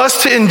for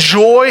us to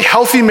enjoy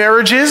healthy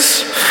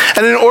marriages,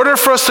 and in order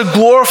for us to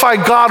glorify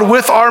God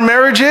with our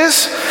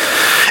marriages,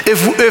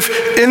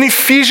 if in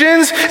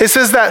Ephesians it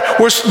says that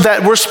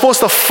we're supposed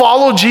to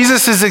follow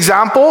Jesus'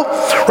 example,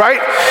 right?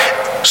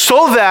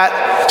 So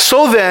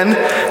then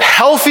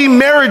healthy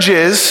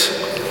marriages,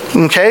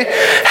 okay?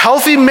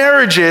 Healthy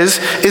marriages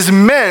is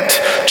meant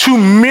to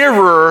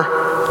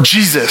mirror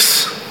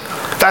Jesus.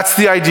 That's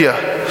the idea.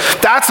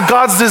 That's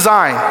God's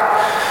design.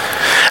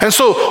 And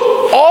so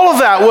all of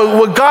that,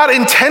 what God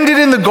intended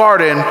in the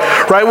garden,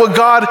 right, what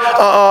God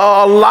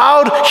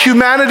allowed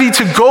humanity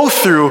to go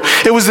through,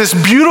 it was this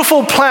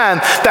beautiful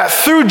plan that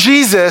through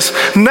Jesus,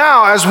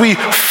 now as we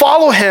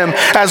follow him,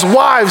 as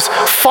wives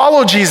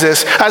follow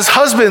Jesus, as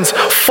husbands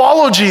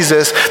follow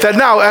Jesus, that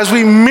now as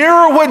we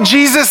mirror what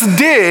Jesus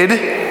did,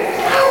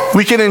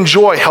 we can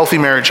enjoy healthy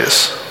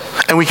marriages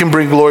and we can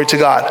bring glory to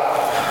God.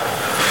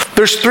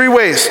 There's 3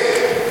 ways,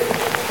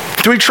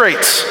 3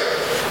 traits.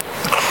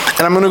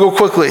 And I'm going to go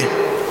quickly.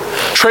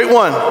 Trait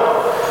 1,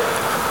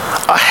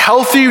 a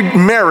healthy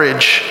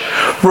marriage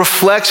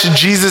reflects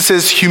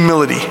Jesus'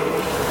 humility.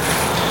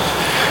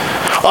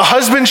 A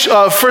husband,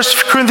 1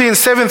 Corinthians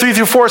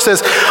 7:3-4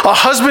 says, a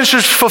husband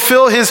should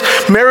fulfill his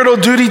marital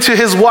duty to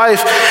his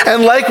wife,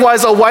 and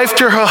likewise a wife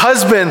to her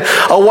husband.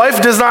 A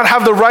wife does not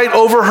have the right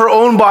over her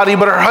own body,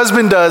 but her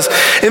husband does.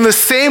 In the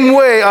same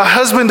way, a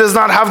husband does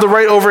not have the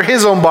right over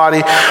his own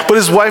body, but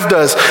his wife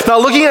does. Now,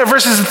 looking at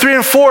verses 3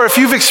 and 4, if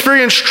you've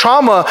experienced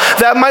trauma,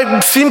 that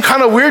might seem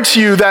kind of weird to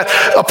you, that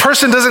a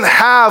person doesn't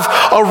have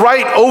a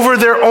right over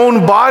their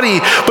own body.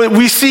 But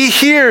we see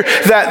here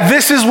that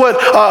this is what,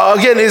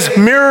 again, is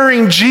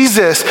mirroring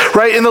Jesus,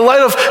 right? In the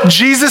light of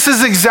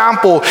Jesus'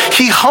 example,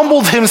 he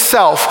humbled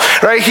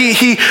himself, right?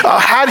 He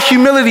had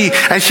humility,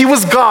 and he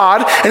was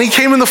God, and he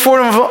came in the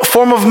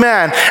form of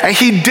man. And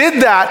he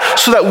did that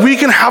so that we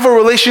can have a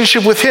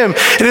relationship with him.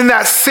 And in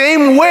that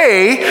same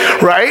way,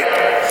 right,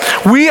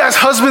 we as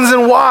husbands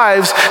and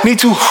wives need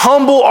to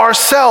humble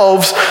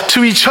ourselves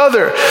to each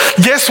other.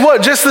 Guess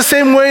what? Just the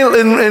same way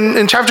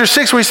in chapter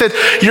 6 where he said,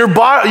 your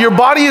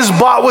body is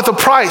bought with a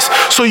price.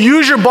 So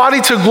use your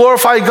body to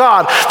glorify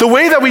God. The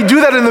way that we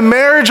do that in the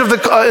marriage in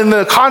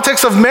the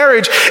context of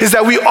marriage is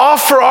that we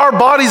offer our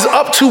bodies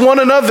up to one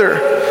another.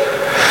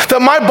 That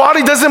my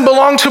body doesn't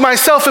belong to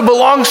myself, it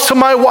belongs to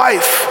my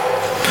wife.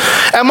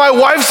 And my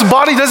wife's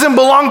body doesn't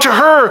belong to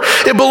her,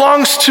 it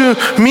belongs to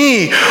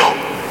me.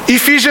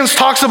 Ephesians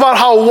talks about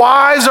how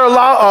wives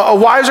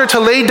are to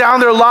lay down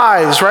their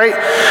lives, right?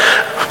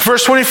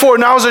 Verse 24,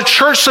 now as the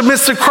church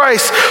submits to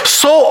Christ,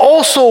 so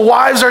also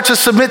wives are to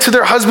submit to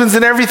their husbands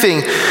in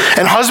everything.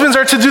 And husbands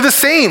are to do the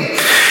same.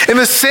 In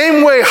the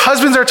same way,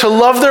 husbands are to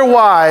love their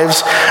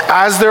wives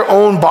as their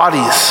own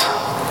bodies.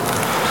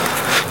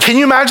 Can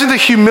you imagine the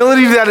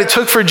humility that it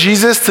took for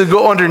Jesus to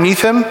go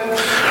underneath him,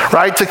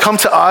 right? To come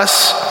to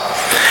us.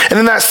 And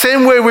in that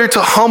same way, we're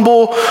to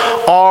humble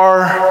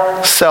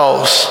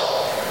ourselves.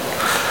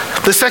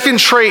 The second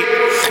trait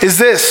is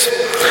this: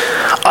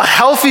 A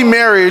healthy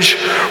marriage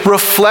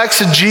reflects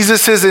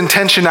Jesus'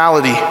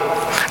 intentionality.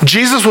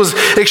 Jesus was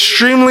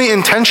extremely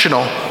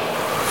intentional.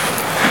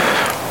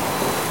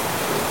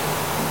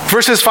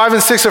 Verses 5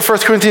 and 6 of 1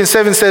 Corinthians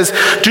 7 says,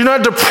 "Do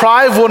not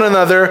deprive one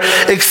another,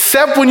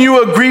 except when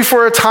you agree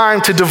for a time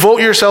to devote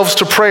yourselves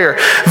to prayer.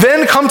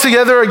 Then come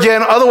together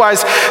again,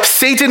 otherwise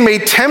Satan may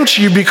tempt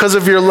you because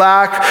of your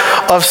lack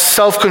of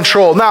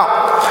self-control." Now,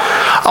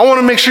 I want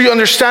to make sure you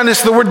understand this.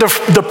 The word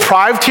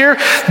deprived here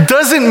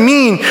doesn't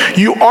mean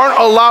you aren't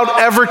allowed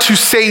ever to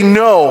say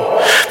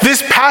no.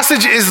 This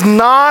passage is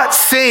not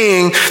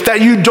saying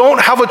that you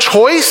don't have a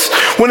choice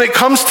when it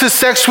comes to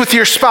sex with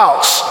your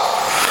spouse.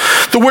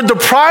 The word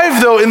deprive,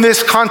 though, in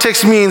this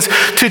context means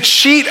to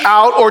cheat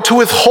out or to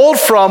withhold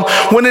from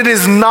when it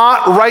is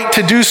not right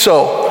to do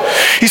so.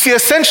 You see,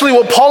 essentially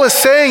what Paul is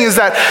saying is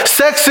that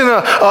sex in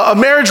a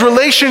marriage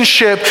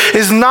relationship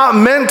is not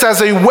meant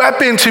as a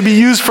weapon to be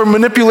used for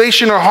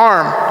manipulation or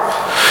harm.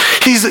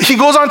 He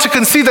goes on to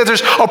concede that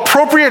there's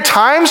appropriate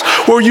times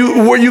where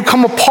you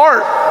come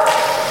apart,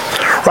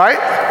 right?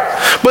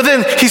 But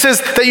then he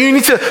says that you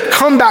need to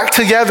come back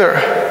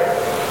together.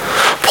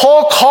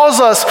 Paul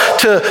calls us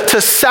to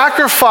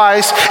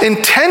sacrifice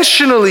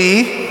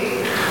intentionally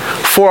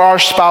for our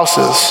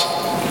spouses.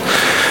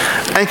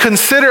 And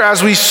consider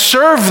as we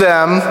serve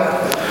them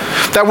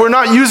that we're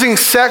not using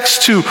sex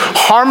to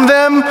harm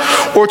them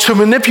or to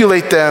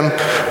manipulate them,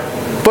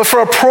 but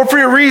for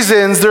appropriate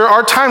reasons. There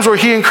are times where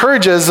he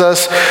encourages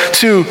us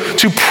to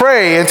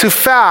pray and to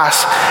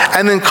fast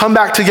and then come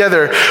back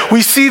together.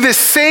 We see this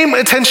same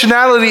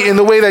intentionality in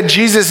the way that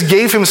Jesus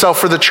gave himself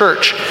for the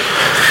church.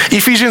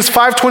 Ephesians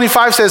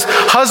 5:25 says,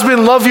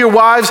 "Husband, love your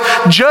wives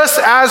just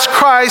as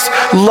Christ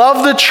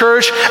loved the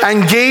church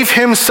and gave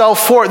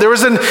himself for it." There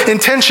was an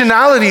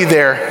intentionality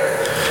there.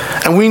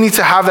 And we need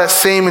to have that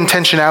same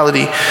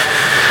intentionality.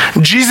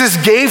 Jesus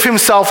gave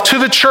himself to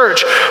the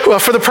church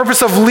for the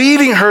purpose of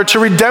leading her to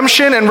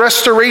redemption and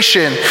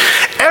restoration.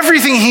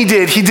 Everything he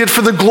did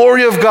for the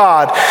glory of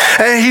God.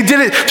 And he did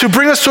it to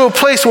bring us to a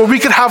place where we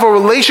could have a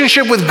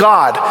relationship with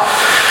God.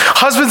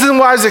 Husbands and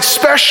wives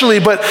especially,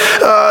 but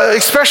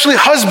especially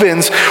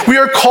husbands, we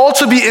are called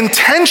to be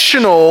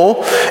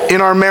intentional in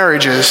our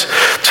marriages,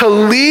 to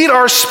lead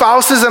our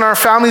spouses and our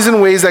families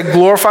in ways that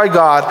glorify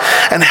God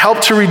and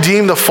help to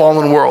redeem the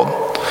fallen world.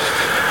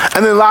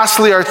 And then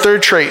lastly, our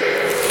third trait.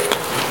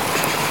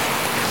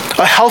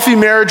 A healthy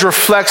marriage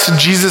reflects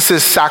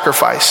Jesus'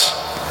 sacrifice.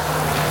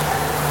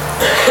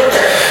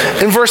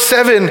 In verse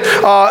 7,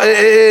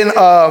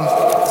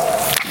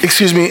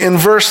 in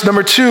verse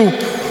number 2,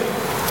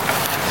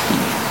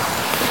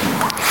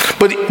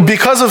 "But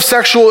because of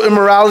sexual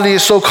immorality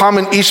is so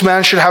common, each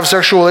man should have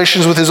sexual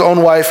relations with his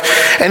own wife,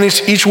 and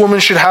each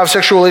woman should have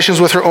sexual relations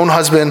with her own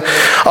husband.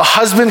 A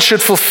husband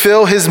should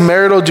fulfill his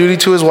marital duty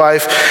to his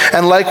wife,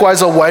 and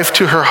likewise a wife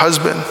to her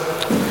husband."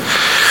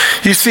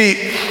 You see,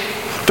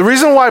 the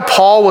reason why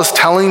Paul was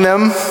telling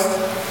them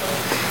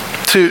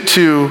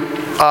to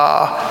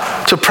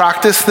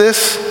practice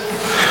this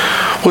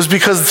was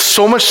because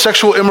so much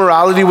sexual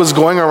immorality was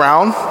going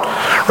around,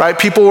 right?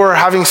 People were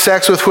having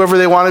sex with whoever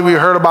they wanted. We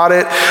heard about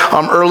it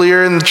early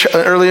in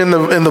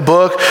the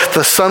book.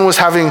 The son was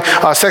having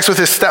sex with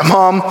his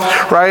stepmom,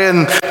 right?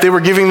 And they were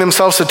giving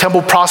themselves to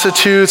temple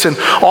prostitutes and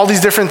all these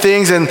different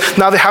things. And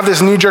now they have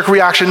this knee-jerk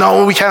reaction.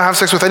 No, we can't have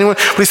sex with anyone.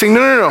 But he's saying,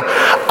 no.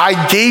 I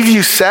gave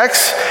you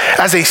sex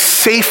as a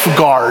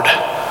safeguard.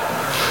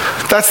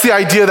 That's the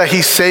idea that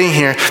he's saying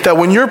here, that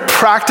when you're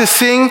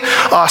practicing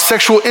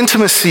sexual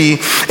intimacy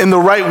in the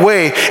right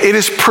way, it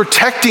is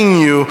protecting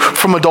you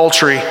from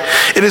adultery.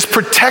 It is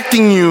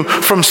protecting you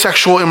from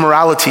sexual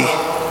immorality.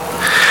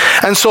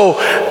 And so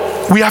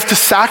we have to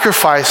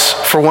sacrifice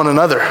for one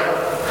another.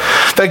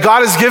 That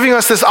God is giving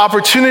us this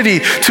opportunity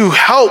to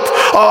help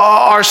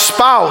our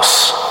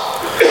spouse.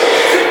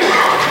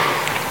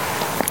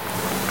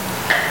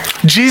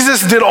 Jesus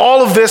did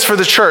all of this for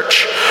the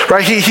church,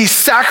 right? He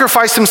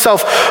sacrificed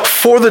himself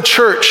for the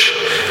church.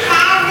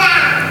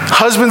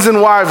 Husbands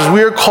and wives,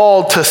 we are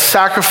called to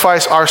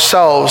sacrifice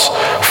ourselves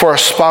for our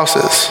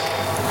spouses.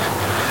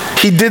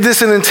 He did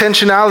this in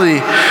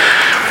intentionality.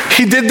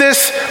 He did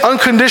this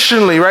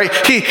unconditionally, right?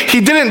 He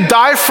didn't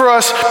die for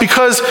us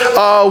because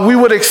we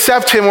would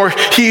accept him, or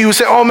he would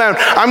say, oh man,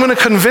 I'm going to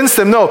convince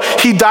them. No,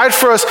 he died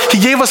for us. He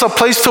gave us a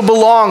place to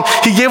belong.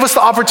 He gave us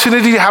the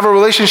opportunity to have a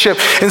relationship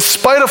in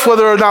spite of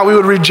whether or not we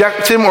would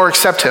reject him or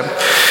accept him.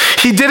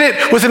 He did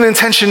it with an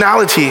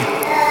intentionality,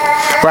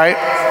 right?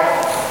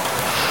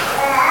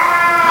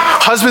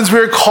 Husbands, we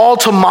are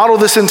called to model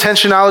this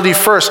intentionality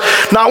first.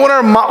 Not when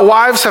our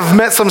wives have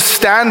met some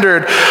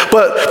standard,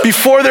 but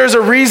before there's a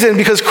reason,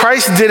 because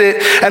Christ did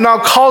it and now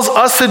calls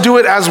us to do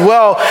it as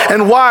well.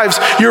 And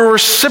wives, your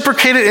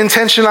reciprocated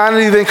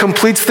intentionality then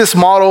completes this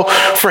model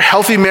for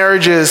healthy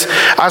marriages,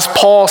 as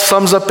Paul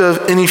sums up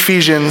in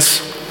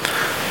Ephesians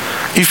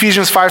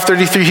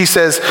 5:33, he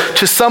says,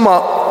 to sum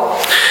up,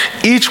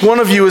 each one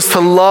of you is to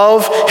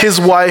love his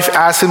wife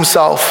as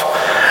himself,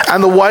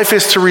 and the wife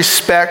is to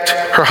respect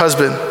her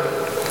husband.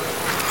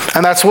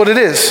 And that's what it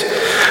is.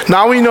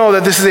 Now we know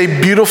that this is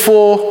a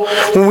beautiful,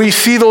 when we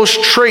see those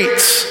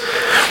traits,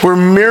 we're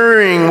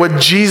mirroring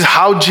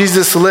how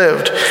Jesus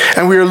lived,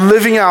 and we are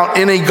living out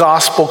in a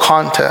gospel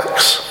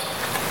context.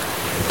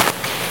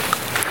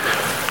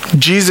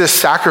 Jesus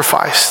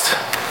sacrificed.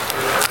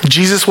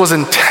 Jesus was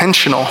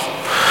intentional,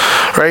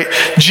 right?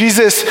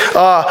 Jesus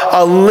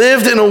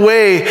lived in a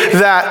way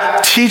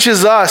that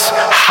teaches us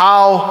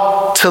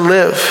how to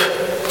live.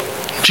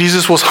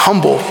 Jesus was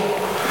humble.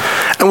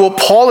 And what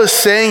Paul is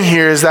saying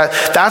here is that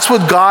that's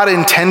what God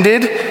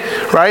intended,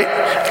 right,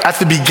 at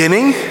the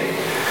beginning,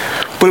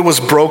 but it was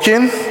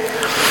broken.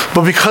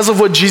 But because of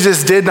what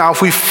Jesus did, now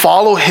if we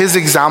follow his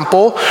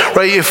example,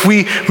 right, if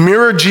we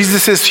mirror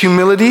Jesus'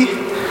 humility,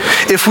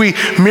 if we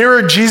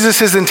mirror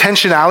Jesus'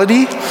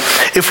 intentionality,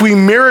 if we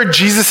mirror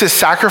Jesus'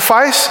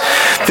 sacrifice,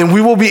 then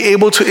we will be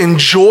able to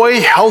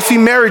enjoy healthy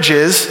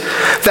marriages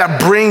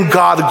that bring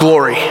God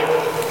glory.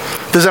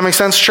 Does that make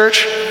sense,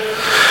 church?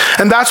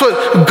 And that's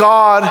what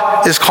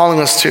God is calling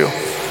us to.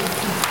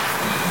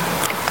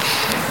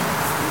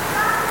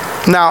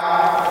 Now,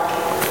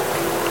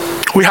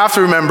 we have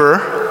to remember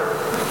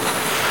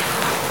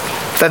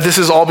that this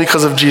is all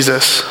because of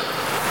Jesus.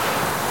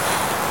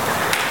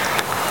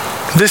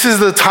 This is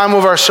the time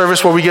of our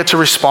service where we get to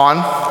respond.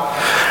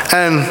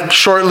 And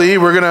shortly,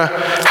 we're going to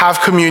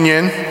have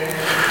communion.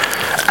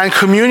 And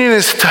communion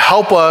is to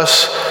help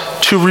us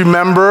to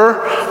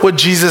remember what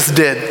Jesus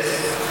did.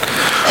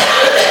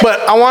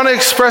 But I want to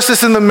express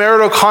this in the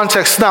marital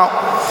context. Now,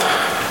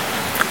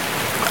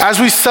 as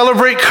we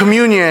celebrate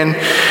communion,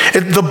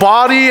 the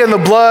body and the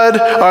blood,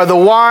 or the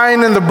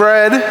wine and the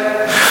bread,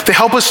 they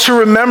help us to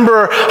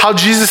remember how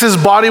Jesus'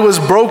 body was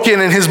broken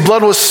and his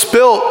blood was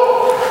spilt.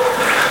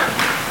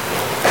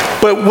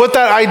 But what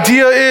that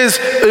idea is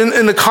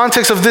in the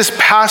context of this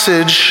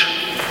passage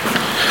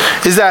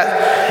is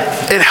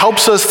that it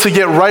helps us to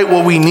get right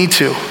what we need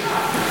to.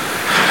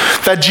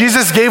 That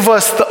Jesus gave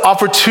us the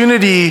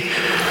opportunity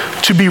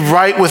to be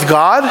right with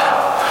God,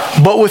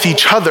 but with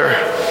each other.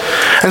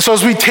 And so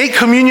as we take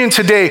communion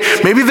today,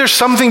 maybe there's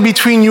something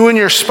between you and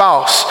your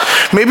spouse.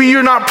 Maybe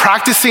you're not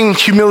practicing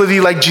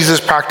humility like Jesus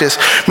practiced.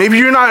 Maybe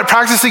you're not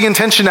practicing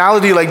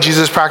intentionality like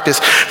Jesus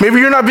practiced. Maybe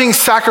you're not being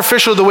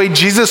sacrificial the way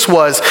Jesus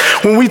was.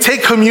 When we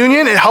take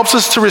communion, it helps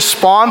us to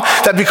respond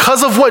that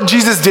because of what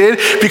Jesus did,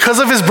 because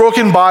of his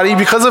broken body,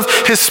 because of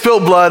his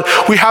spilled blood,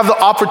 we have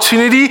the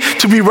opportunity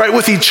to be right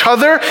with each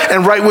other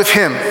and right with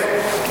him.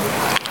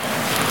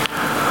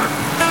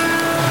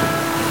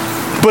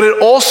 But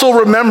it also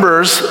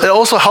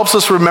helps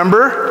us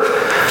remember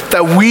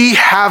that we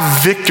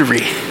have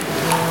victory.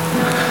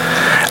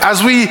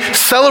 As we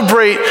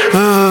celebrate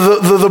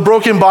the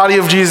broken body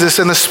of Jesus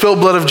and the spilled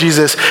blood of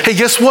Jesus, hey,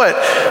 guess what?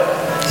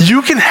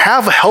 You can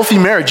have a healthy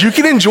marriage. You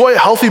can enjoy a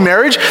healthy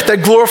marriage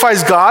that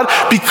glorifies God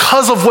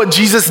because of what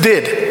Jesus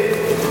did.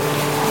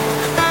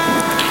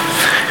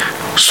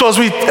 So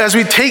as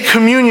we take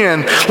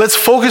communion, let's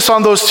focus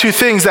on those two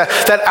things,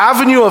 that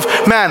avenue of,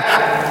 man,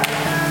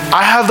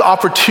 I have the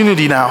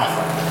opportunity now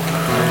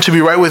to be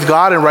right with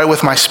God and right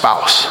with my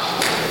spouse.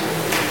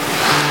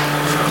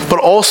 But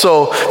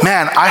also,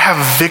 man, I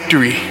have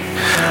victory.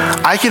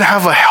 I can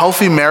have a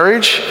healthy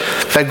marriage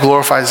that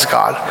glorifies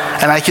God,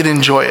 and I can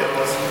enjoy it.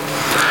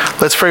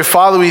 Let's pray.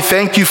 Father, we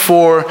thank you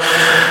for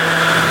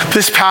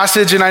this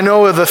passage, and I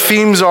know the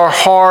themes are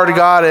hard,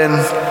 God,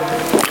 and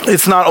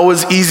it's not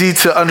always easy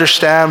to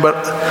understand, but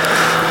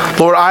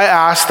Lord, I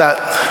ask that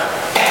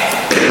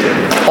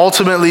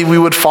ultimately we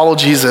would follow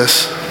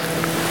Jesus.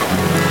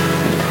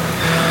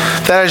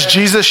 That as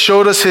Jesus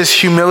showed us his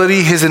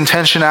humility, his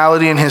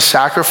intentionality, and his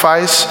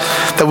sacrifice,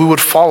 that we would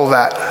follow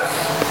that.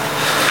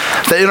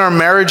 That in our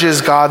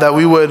marriages, God, that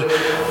we would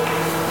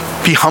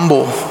be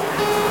humble.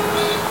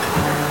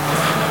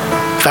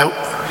 That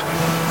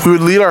we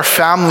would lead our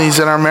families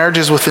and our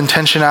marriages with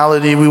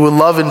intentionality. We would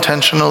love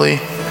intentionally.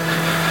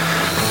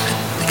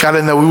 God,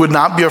 and that we would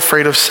not be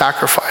afraid of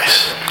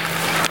sacrifice.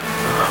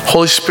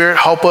 Holy Spirit,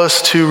 help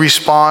us to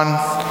respond.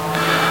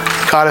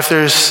 God, if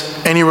there's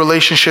any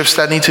relationships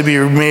that need to be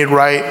made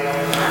right,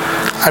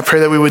 I pray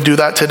that we would do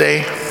that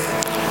today.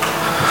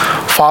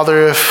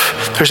 Father,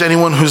 if there's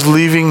anyone who's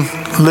living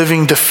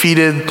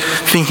defeated,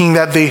 thinking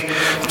that they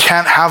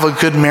can't have a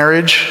good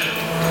marriage,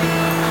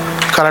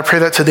 God, I pray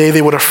that today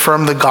they would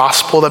affirm the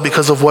gospel, that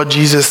because of what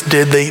Jesus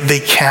did, they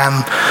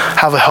can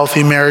have a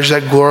healthy marriage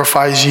that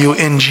glorifies you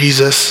in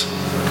Jesus.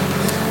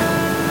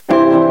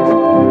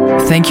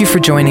 Thank you for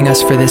joining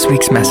us for this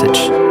week's message.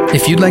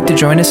 If you'd like to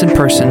join us in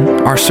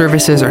person, our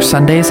services are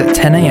Sundays at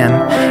 10 a.m.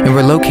 and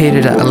we're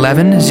located at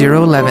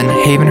 11011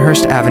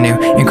 Havenhurst Avenue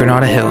in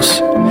Granada Hills.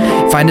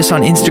 Find us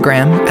on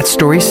Instagram at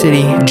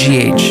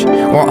StoryCityGH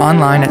or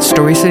online at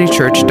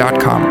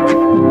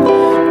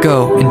StoryCityChurch.com.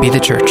 Go and be the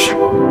church.